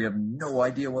things we have no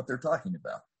idea what they're talking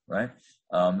about, right?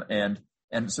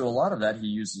 And so a lot of that he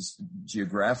uses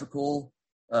geographical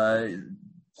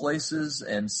places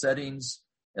and settings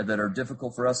that are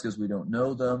difficult for us because we don't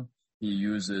know them. He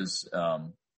uses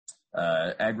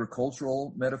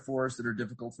agricultural metaphors that are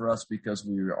difficult for us because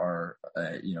we are,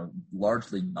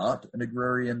 largely not an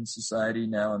agrarian society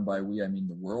now. And by we, I mean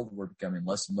the world. We're becoming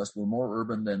less and less. We're more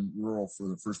urban than rural for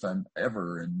the first time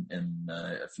ever. And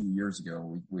a few years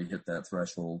ago, we hit that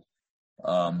threshold.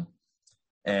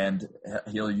 And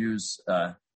he'll use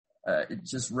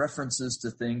just references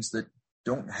to things that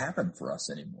don't happen for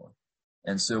us anymore.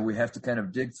 And so we have to kind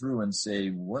of dig through and say,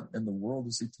 what in the world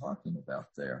is he talking about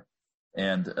there?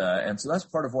 And so that's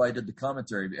part of why I did the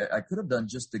commentary. I could have done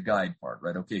just the guide part,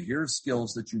 right? Okay, here's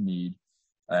skills that you need.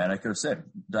 And I could have said,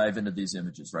 dive into these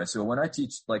images, right? So when I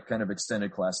teach like kind of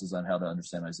extended classes on how to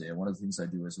understand Isaiah, one of the things I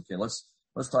do is, okay,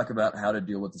 let's talk about how to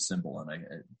deal with the symbol. And I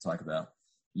talk about,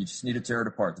 you just need to tear it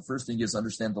apart. The first thing is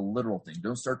understand the literal thing.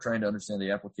 Don't start trying to understand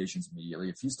the applications immediately.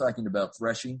 If he's talking about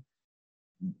threshing,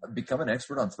 become an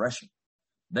expert on threshing.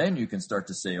 Then you can start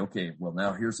to say, okay, well,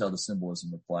 now here's how the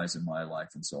symbolism applies in my life,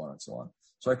 and so on and so on.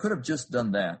 So I could have just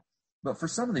done that. But for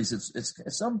some of these, it's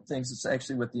some things, it's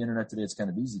actually with the internet today, it's kind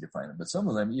of easy to find them. But some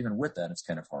of them, even with that, it's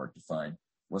kind of hard to find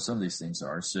what some of these things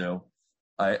are. So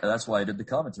that's why I did the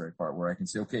commentary part, where I can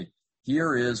say, okay,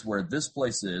 here is where this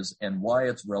place is and why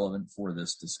it's relevant for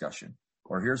this discussion.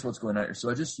 Or here's what's going on here. So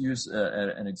I just use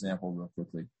an example real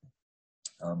quickly.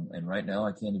 And right now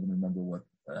I can't even remember what,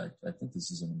 I think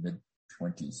this is in the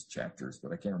 20s chapters,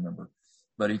 but I can't remember.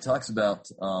 But he talks about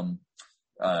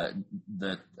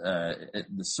that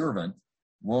the servant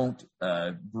won't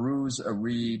bruise a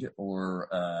reed or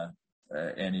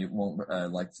and he won't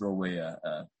like throw away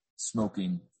a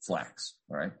smoking flax.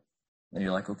 All right. And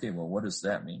you're like, okay, well, what does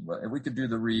that mean? Well, we could do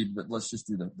the reed, but let's just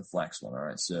do the flax one. All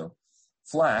right. So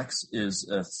flax is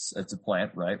it's a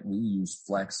plant, right? We use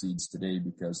flax seeds today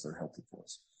because they're healthy for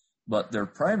us. But their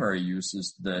primary use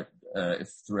is that if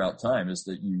throughout time is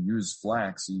that you use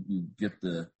flax, you get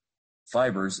the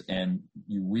fibers and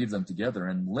you weave them together,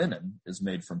 and linen is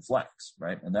made from flax,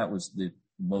 right? And that was the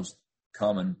most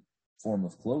common form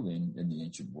of clothing in the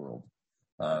ancient world.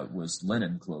 Was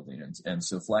linen clothing. And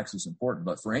so flax is important.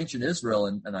 But for ancient Israel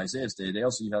and Isaiah's day, they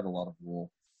also had a lot of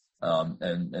wool,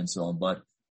 and so on. But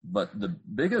the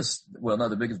biggest, well,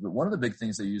 not the biggest, but one of the big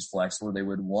things they used flax for, they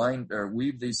would wind or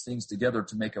weave these things together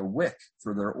to make a wick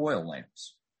for their oil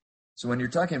lamps. So when you're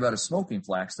talking about a smoking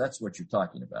flax, that's what you're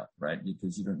talking about, right?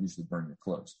 Because you don't usually burn your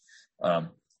clothes.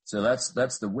 So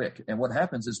that's the wick. And what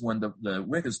happens is when the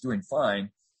wick is doing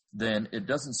fine, then it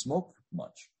doesn't smoke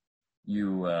much.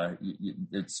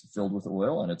 It's filled with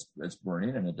oil and it's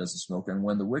burning and it doesn't smoke. And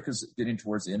when the wick is getting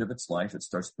towards the end of its life, it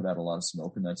starts to put out a lot of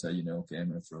smoke, and that's how you know, okay, I'm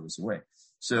going to throw this away.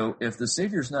 So if the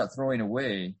Savior's not throwing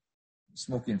away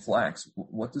smoking flax,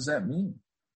 what does that mean?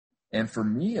 And for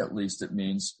me, at least, it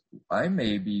means I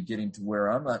may be getting to where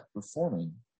I'm not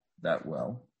performing that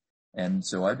well. And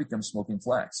so I become smoking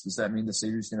flax. Does that mean the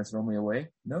Savior's going to throw me away?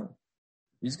 No.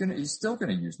 He's still going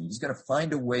to use me. He's going to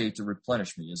find a way to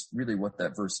replenish me is really what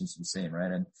that verse seems to be saying,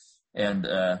 right?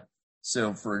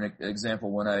 So for an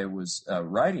example, when I was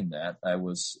writing that, I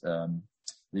was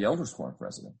the Elders Quorum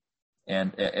president.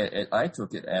 And I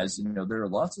took it as, there are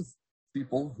lots of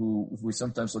people who we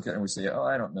sometimes look at and we say, oh,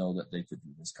 I don't know that they could do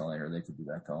this calling or they could do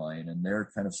that calling, and they're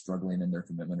kind of struggling in their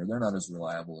commitment, or they're not as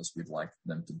reliable as we'd like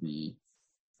them to be.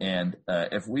 And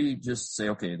if we just say,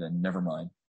 okay, then never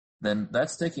mind, then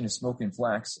that's taking a smoking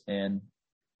flax and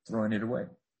throwing it away.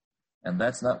 And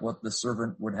that's not what the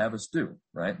servant would have us do,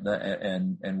 right?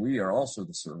 And we are also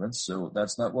the servants, so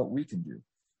that's not what we can do.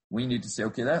 We need to say,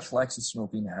 okay, that flax is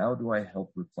smoking. How do I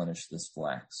help replenish this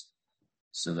flax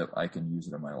so that I can use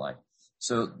it in my life?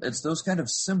 So it's those kind of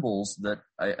symbols that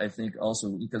I think also,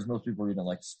 because most people are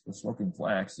like smoking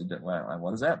flax, well,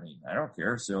 what does that mean? I don't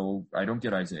care. So I don't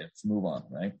get Isaiah. Let's move on,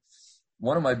 right?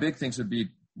 One of my big things would be,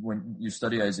 when you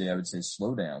study Isaiah, I would say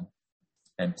slow down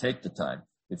and take the time.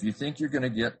 If you think you're going to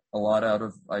get a lot out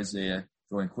of Isaiah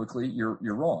going quickly, you're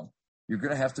wrong. You're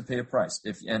going to have to pay a price.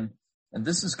 And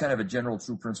this is kind of a general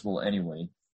true principle anyway.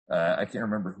 I can't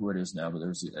remember who it is now, but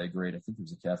there's I think it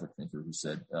was a Catholic thinker who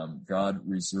said, God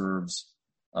reserves,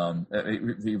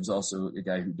 he was also a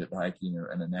guy who did hiking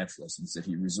and a naturalist, and he said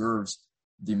he reserves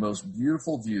the most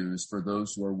beautiful views for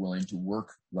those who are willing to work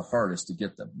the hardest to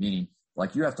get them. Meaning,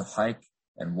 like, you have to hike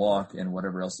and walk and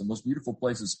whatever else. The most beautiful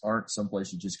places aren't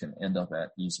someplace you just can end up at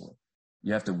easily.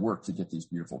 You have to work to get these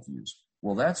beautiful views.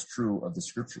 Well, that's true of the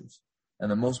scriptures. And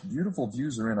the most beautiful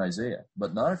views are in Isaiah,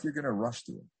 but not if you're going to rush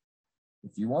to it.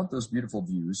 If you want those beautiful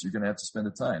views, you're going to have to spend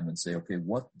the time and say, okay,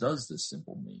 what does this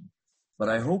symbol mean? But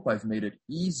I hope I've made it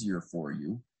easier for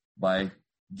you by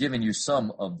giving you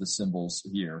some of the symbols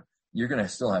here. You're going to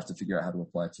still have to figure out how to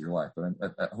apply it to your life.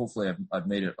 But hopefully I've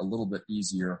made it a little bit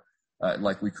easier.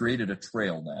 Like, we created a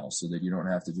trail now so that you don't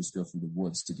have to just go through the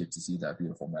woods to get to see that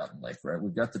beautiful mountain lake, right?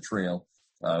 We've got the trail,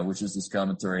 which is this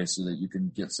commentary, so that you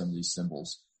can get some of these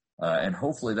symbols. And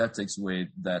hopefully that takes away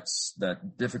that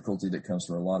difficulty that comes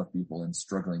for a lot of people in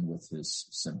struggling with his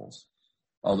symbols.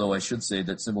 Although I should say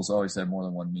that symbols always have more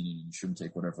than one meaning, and you shouldn't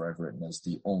take whatever I've written as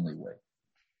the only way.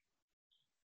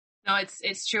 No,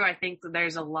 it's true. I think that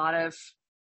there's a lot of,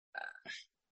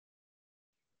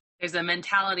 there's a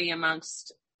mentality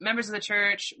amongst members of the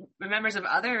church, members of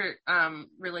other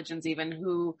religions even,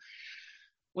 who,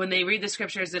 when they read the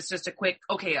scriptures, it's just a quick,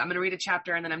 okay, I'm going to read a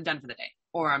chapter and then I'm done for the day,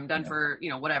 or I'm done for,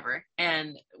 whatever.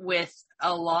 And with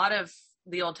a lot of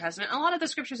the Old Testament, a lot of the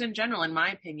scriptures in general, in my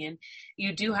opinion,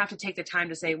 you do have to take the time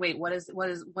to say, wait, what is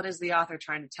the author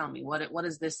trying to tell me? What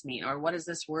does this mean? Or what is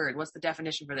this word? What's the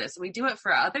definition for this? We do it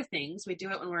for other things. We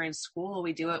do it when we're in school.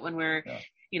 We do it when we're,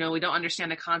 we don't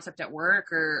understand a concept at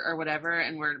work or whatever.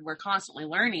 And we're constantly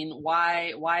learning.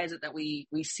 Why is it that we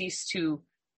cease to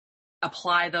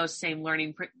apply those same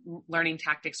learning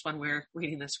tactics when we're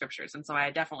reading the scriptures? And so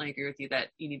I definitely agree with you that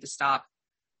you need to stop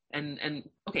and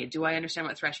okay, do I understand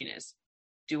what threshing is?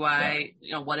 Do I,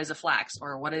 what is a flax,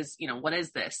 or what is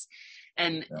this?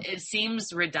 And it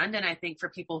seems redundant, I think, for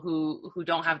people who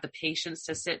don't have the patience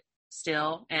to sit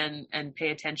still and pay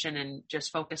attention and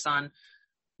just focus on,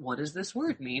 what does this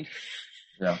word mean?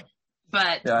 Yeah.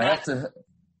 But yeah, I have to.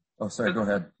 Oh, sorry. Go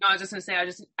ahead. No, I was just going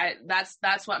to say,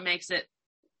 that's what makes it.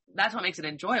 That's what makes it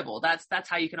enjoyable. That's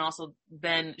how you can also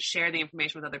then share the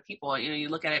information with other people. You know, you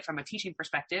look at it from a teaching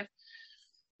perspective.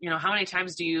 You know, how many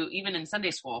times do you, even in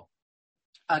Sunday school,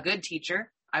 a good teacher,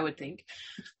 I would think,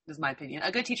 this is my opinion,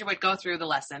 a good teacher would go through the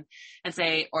lesson and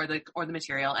say, or the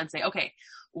material and say, okay,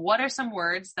 what are some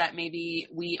words that maybe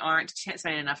we aren't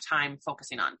spending enough time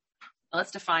focusing on?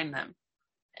 Let's define them.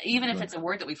 Even if it's a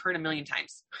word that we've heard a million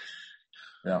times.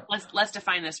 Yeah. Let's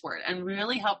define this word and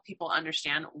really help people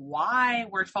understand why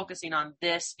we're focusing on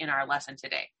this in our lesson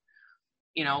today.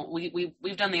 You know,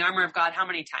 we've done the armor of God how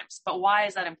many times, but why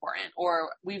is that important? Or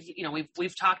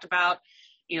we've talked about,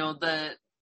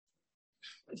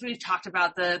 we've talked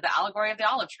about the allegory of the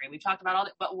olive tree. We've talked about all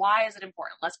that, but why is it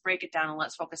important? Let's break it down and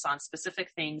let's focus on specific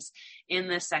things in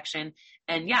this section.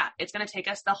 And yeah, it's going to take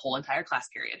us the whole entire class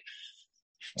period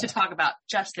to talk about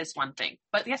just this one thing.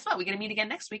 But guess what? We get to meet again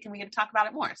next week and we get to talk about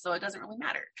it more. So it doesn't really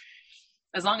matter.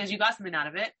 As long as you got something out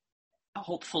of it,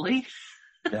 hopefully.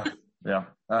 Yeah,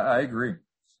 I agree.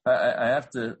 I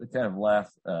have to kind of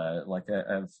laugh. Like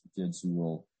I have kids who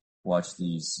will watch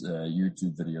these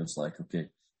YouTube videos like, okay,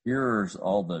 here's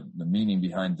all the meaning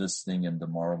behind this thing in the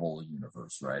Marvel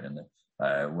universe, right? And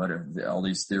what are all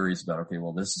these theories about, okay,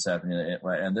 well, this is happening,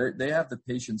 right? And they have the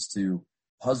patience to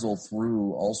puzzle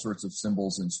through all sorts of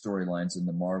symbols and storylines in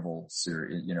the Marvel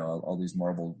series, you know, all these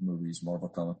Marvel movies, Marvel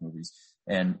comic movies.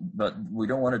 But we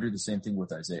don't want to do the same thing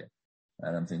with Isaiah.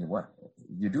 And I'm thinking, what?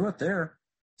 You do it there.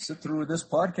 Sit through this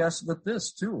podcast with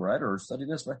this too, right? Or study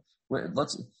this. Right? Wait,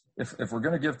 if we're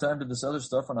going to give time to this other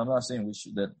stuff, and I'm not saying we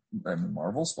should,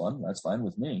 Marvel's fun. That's fine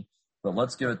with me. But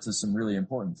let's give it to some really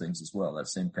important things as well. That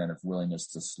same kind of willingness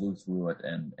to sleuth through it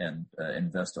and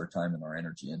invest our time and our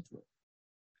energy into it.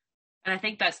 And I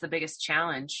think that's the biggest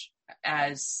challenge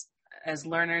as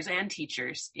learners and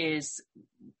teachers is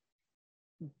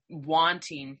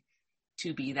wanting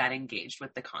to be that engaged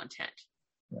with the content.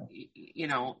 Yeah. You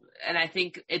know, and I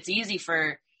think it's easy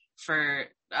for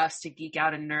us to geek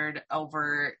out and nerd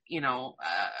over, you know,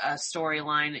 a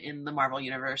storyline in the Marvel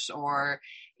universe or,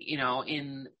 you know,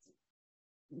 in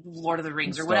Lord of the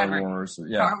Rings or whatever.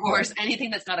 Star Wars, anything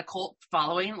that's got a cult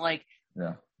following, like,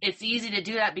 yeah. It's easy to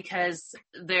do that because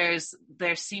there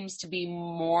seems to be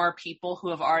more people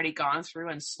who have already gone through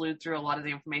and slewed through a lot of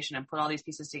the information and put all these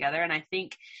pieces together. And I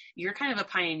think you're kind of a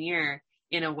pioneer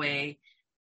in a way,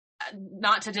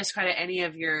 not to discredit any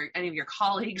of your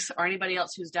colleagues or anybody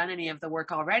else who's done any of the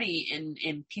work already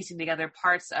in piecing together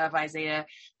parts of Isaiah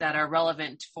that are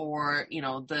relevant for, you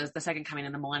know, the second coming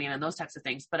in the millennium and those types of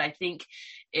things. But I think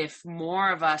if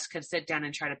more of us could sit down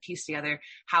and try to piece together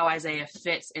how Isaiah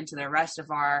fits into the rest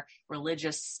of our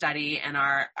religious study and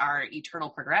our eternal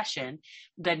progression,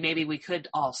 then maybe we could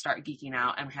all start geeking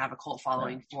out and have a cult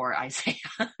following for Isaiah.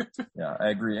 Yeah, I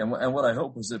agree. And what I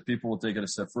hope is that people will take it a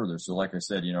step further. So like I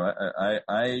said, you know,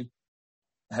 I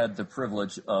had the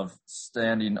privilege of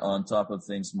standing on top of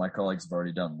things my colleagues have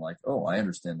already done. Like, oh, I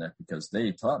understand that because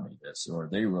they taught me this or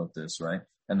they wrote this, right?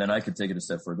 And then I could take it a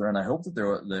step further. And I hope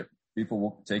that people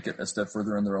will take it a step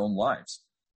further in their own lives,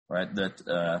 right?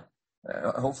 That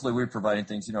hopefully we're providing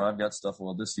things, you know, I've got stuff,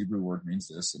 well, this Hebrew word means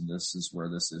this, and this is where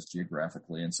this is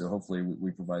geographically. And so hopefully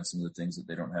we provide some of the things that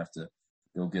they don't have to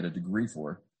go get a degree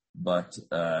for. But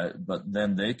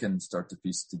then they can start to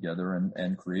piece it together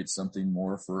and create something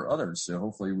more for others. So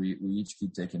hopefully we each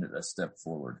keep taking it a step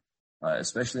forward,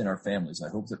 especially in our families. I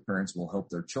hope that parents will help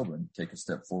their children take a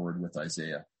step forward with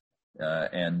Isaiah.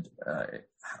 And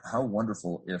how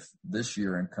wonderful if this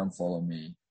year in Come Follow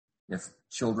Me, if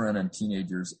children and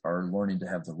teenagers are learning to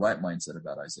have the right mindset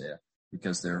about Isaiah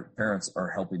because their parents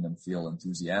are helping them feel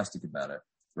enthusiastic about it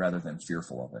rather than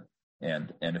fearful of it.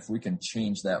 And if we can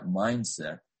change that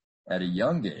mindset at a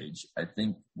young age, I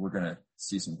think we're going to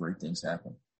see some great things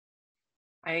happen.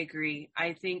 I agree.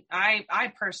 I think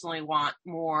I personally want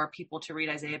more people to read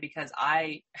Isaiah because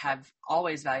I have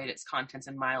always valued its contents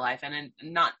in my life, and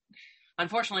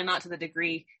unfortunately not to the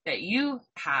degree that you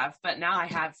have, but now I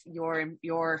have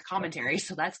your commentary,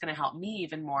 so that's going to help me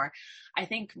even more. I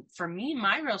think for me,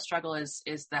 my real struggle is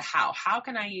the how. How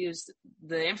can I use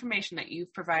the information that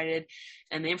you've provided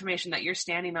and the information that you're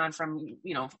standing on from,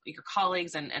 you know, your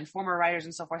colleagues and former writers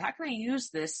and so forth? How can I use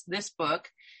this book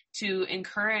to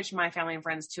encourage my family and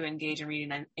friends to engage in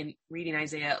reading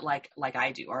Isaiah like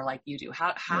I do or like you do?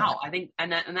 How? Yeah. I think,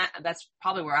 and that's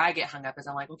probably where I get hung up is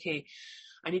I'm like, okay,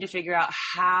 I need to figure out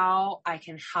how I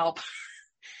can help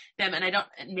them. And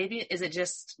maybe is it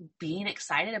just being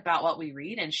excited about what we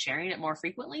read and sharing it more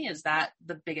frequently? Is that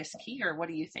the biggest key, or what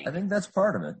do you think? I think that's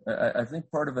part of it. I think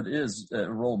part of it is a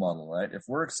role model, right? If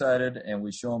we're excited and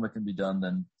we show them it can be done,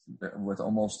 then with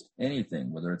almost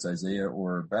anything, whether it's Isaiah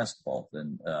or basketball,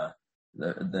 then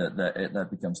that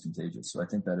becomes contagious. So I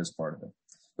think that is part of it.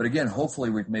 But again, hopefully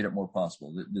we've made it more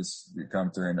possible. This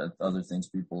commentary and other things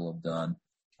people have done,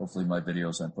 hopefully my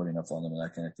videos I'm putting up on them and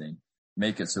that kind of thing,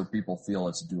 make it so people feel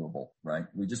it's doable, right?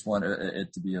 We just want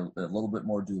it to be a little bit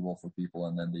more doable for people,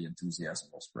 and then the enthusiasm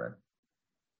will spread.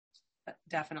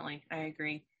 Definitely. I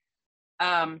agree.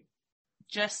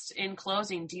 Just in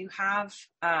closing, do you have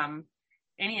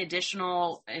any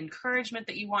additional encouragement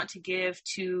that you want to give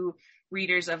to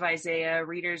readers of Isaiah,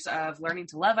 readers of Learning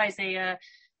to Love Isaiah,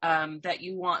 that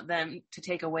you want them to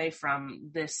take away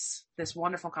from this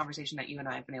wonderful conversation that you and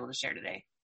I have been able to share today?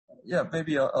 Yeah,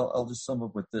 maybe I'll just sum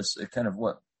up with this, kind of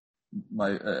what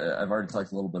I've already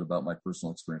talked a little bit about my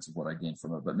personal experience of what I gained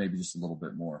from it, but maybe just a little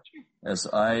bit more. Sure. As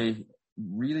I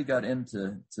really got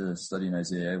into studying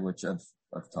Isaiah, which I've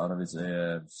taught of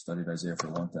Isaiah, I've studied Isaiah for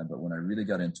a long time, but when I really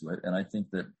got into it, and I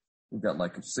think that we've got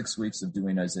like 6 weeks of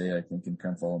doing Isaiah, I think, in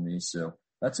Come Follow Me, so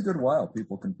that's a good while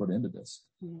people can put into this.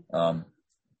 Mm-hmm.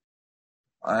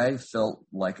 I felt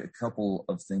like a couple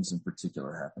of things in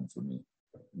particular happened for me.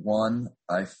 One,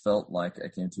 I felt like I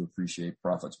came to appreciate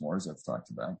prophets more, as I've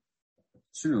talked about.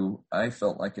 Two, I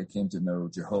felt like I came to know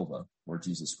Jehovah or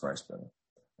Jesus Christ better.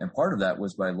 And part of that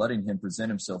was by letting him present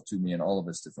himself to me in all of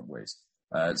his different ways.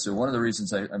 So one of the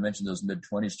reasons I mentioned those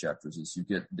mid-20s chapters is you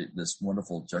get this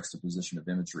wonderful juxtaposition of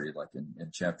imagery, like in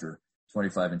chapter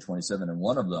 25 and 27. And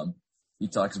one of them, he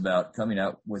talks about coming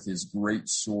out with his great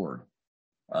sword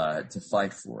to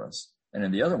fight for us. And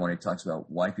in the other one, he talks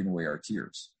about wiping away our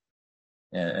tears.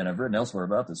 And I've written elsewhere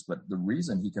about this, but the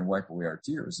reason he can wipe away our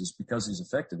tears is because he's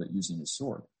effective at using his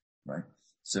sword, right?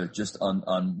 So just on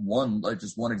one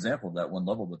example of that one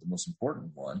level, but the most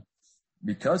important one,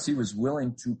 because he was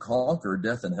willing to conquer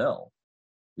death and hell,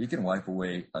 he can wipe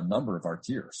away a number of our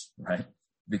tears, right?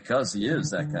 Because he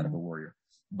is that kind of a warrior.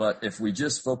 But if we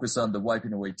just focus on the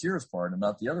wiping away tears part and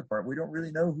not the other part, we don't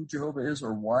really know who Jehovah is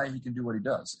or why he can do what he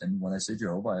does. And when I say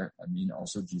Jehovah, I mean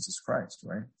also Jesus Christ,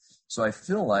 right? So I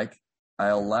feel like I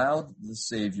allowed the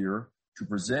Savior to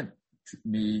present to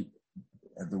me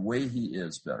the way he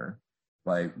is better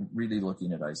by really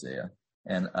looking at Isaiah,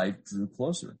 and I drew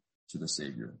closer to the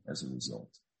Savior as a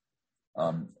result.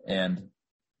 And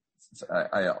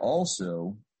I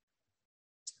also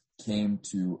came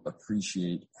to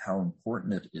appreciate how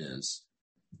important it is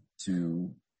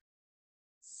to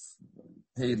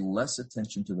pay less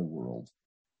attention to the world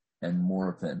and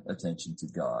more attention to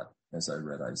God as I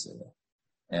read Isaiah.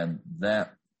 And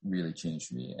that really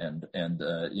changed me. And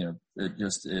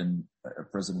just in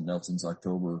President Nelson's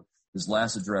his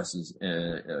last addresses,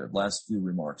 last few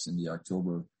remarks in the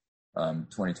October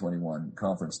 2021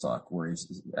 conference talk, where he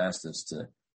asked us to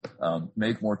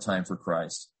make more time for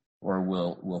Christ, or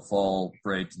we'll fall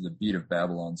prey to the beat of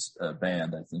Babylon's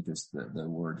band, I think is the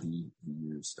word he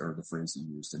used, or the phrase he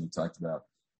used. And he talked about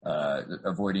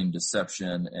avoiding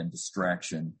deception and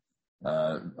distraction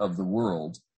of the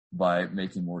world by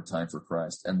making more time for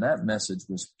Christ. And that message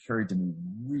was carried to me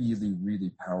really, really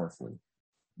powerfully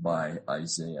by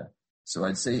Isaiah. So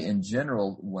I'd say in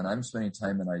general, when I'm spending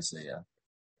time in Isaiah,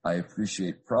 I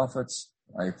appreciate prophets,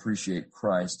 I appreciate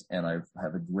Christ, and I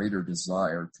have a greater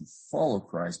desire to follow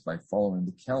Christ by following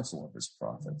the counsel of his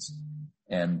prophets.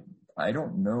 And I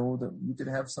don't know that you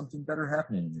could have something better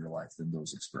happening in your life than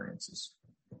those experiences.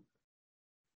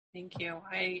 Thank you.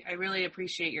 I really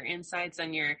appreciate your insights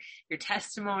and your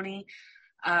testimony.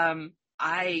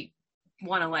 I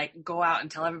want to go out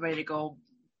and tell everybody to go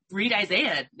read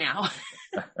Isaiah now.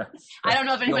 I don't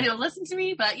know if anybody will listen to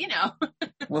me, but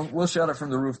we'll shout it from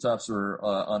the rooftops or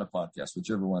on a podcast,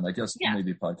 whichever one. I guess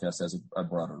maybe podcast has a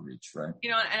broader reach, right?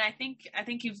 And I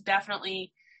think you've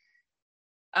definitely,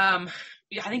 I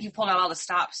think you've pulled out all the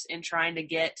stops in trying to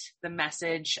get the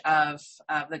message of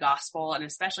the gospel, and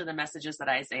especially the messages that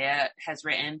Isaiah has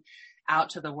written,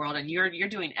 out to the world. And you're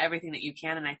doing everything that you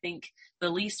can. And I think the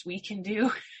least we can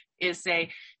do is say,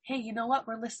 hey, you know what?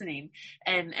 We're listening,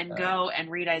 and go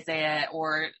and read Isaiah,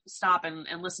 or stop and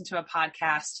listen to a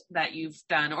podcast that you've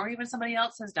done, or even somebody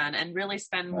else has done, and really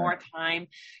spend more time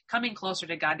coming closer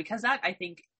to God, because that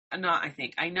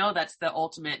I know that's the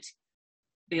ultimate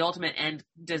end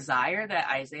desire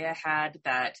that Isaiah had,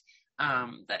 that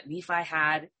Nephi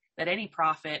had, that any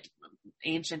prophet,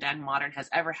 ancient and modern, has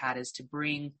ever had, is to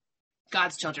bring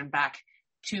God's children back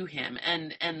to him.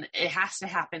 And it has to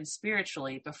happen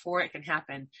spiritually before it can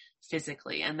happen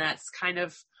physically. And that's kind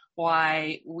of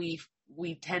why we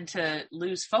tend to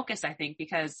lose focus, I think,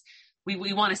 because we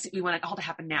want it all to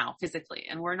happen now physically.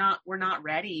 And we're not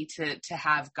ready to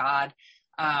have God,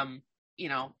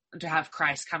 to have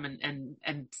Christ come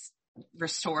and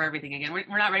restore everything again.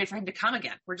 We're not ready for him to come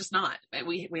again. We're just not.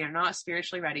 We are not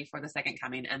spiritually ready for the second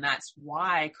coming. And that's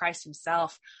why Christ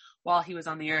himself, while he was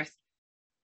on the earth,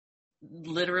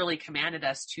 literally commanded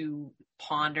us to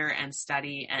ponder and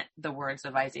study the words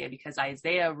of Isaiah, because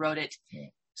Isaiah wrote it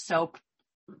so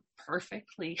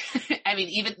perfectly. I mean,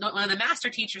 even when the master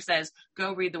teacher says,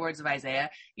 go read the words of Isaiah,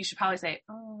 you should probably say,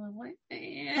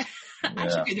 I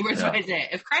should read the words of Isaiah.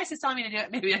 If Christ is telling me to do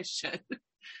it, maybe I should.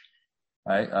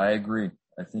 I agree.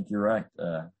 I think you're right.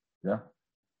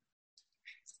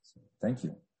 Thank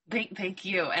you. Thank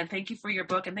you. And thank you for your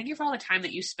book. And thank you for all the time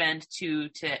that you spend to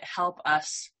help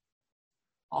us,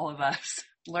 all of us,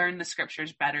 learn the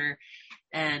scriptures better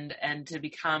and to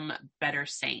become better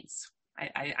saints.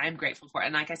 I'm grateful for it.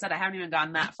 And like I said, I haven't even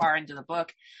gone that far into the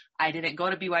book. I didn't go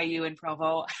to BYU in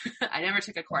Provo. I never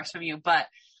took a course from you, but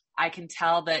I can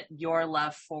tell that your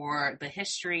love for the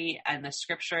history and the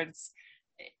scriptures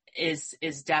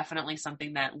is definitely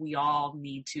something that we all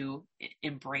need to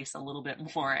embrace a little bit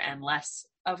more, and less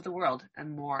of the world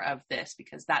and more of this,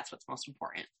 because that's what's most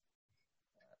important.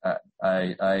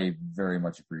 I very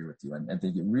much agree with you, and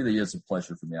think it really is a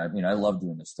pleasure for me. I mean, I love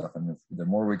doing this stuff, and the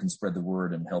more we can spread the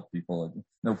word and help people,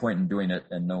 no point in doing it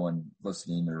and no one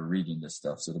listening or reading this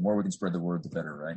stuff. So the more we can spread the word, the better, right?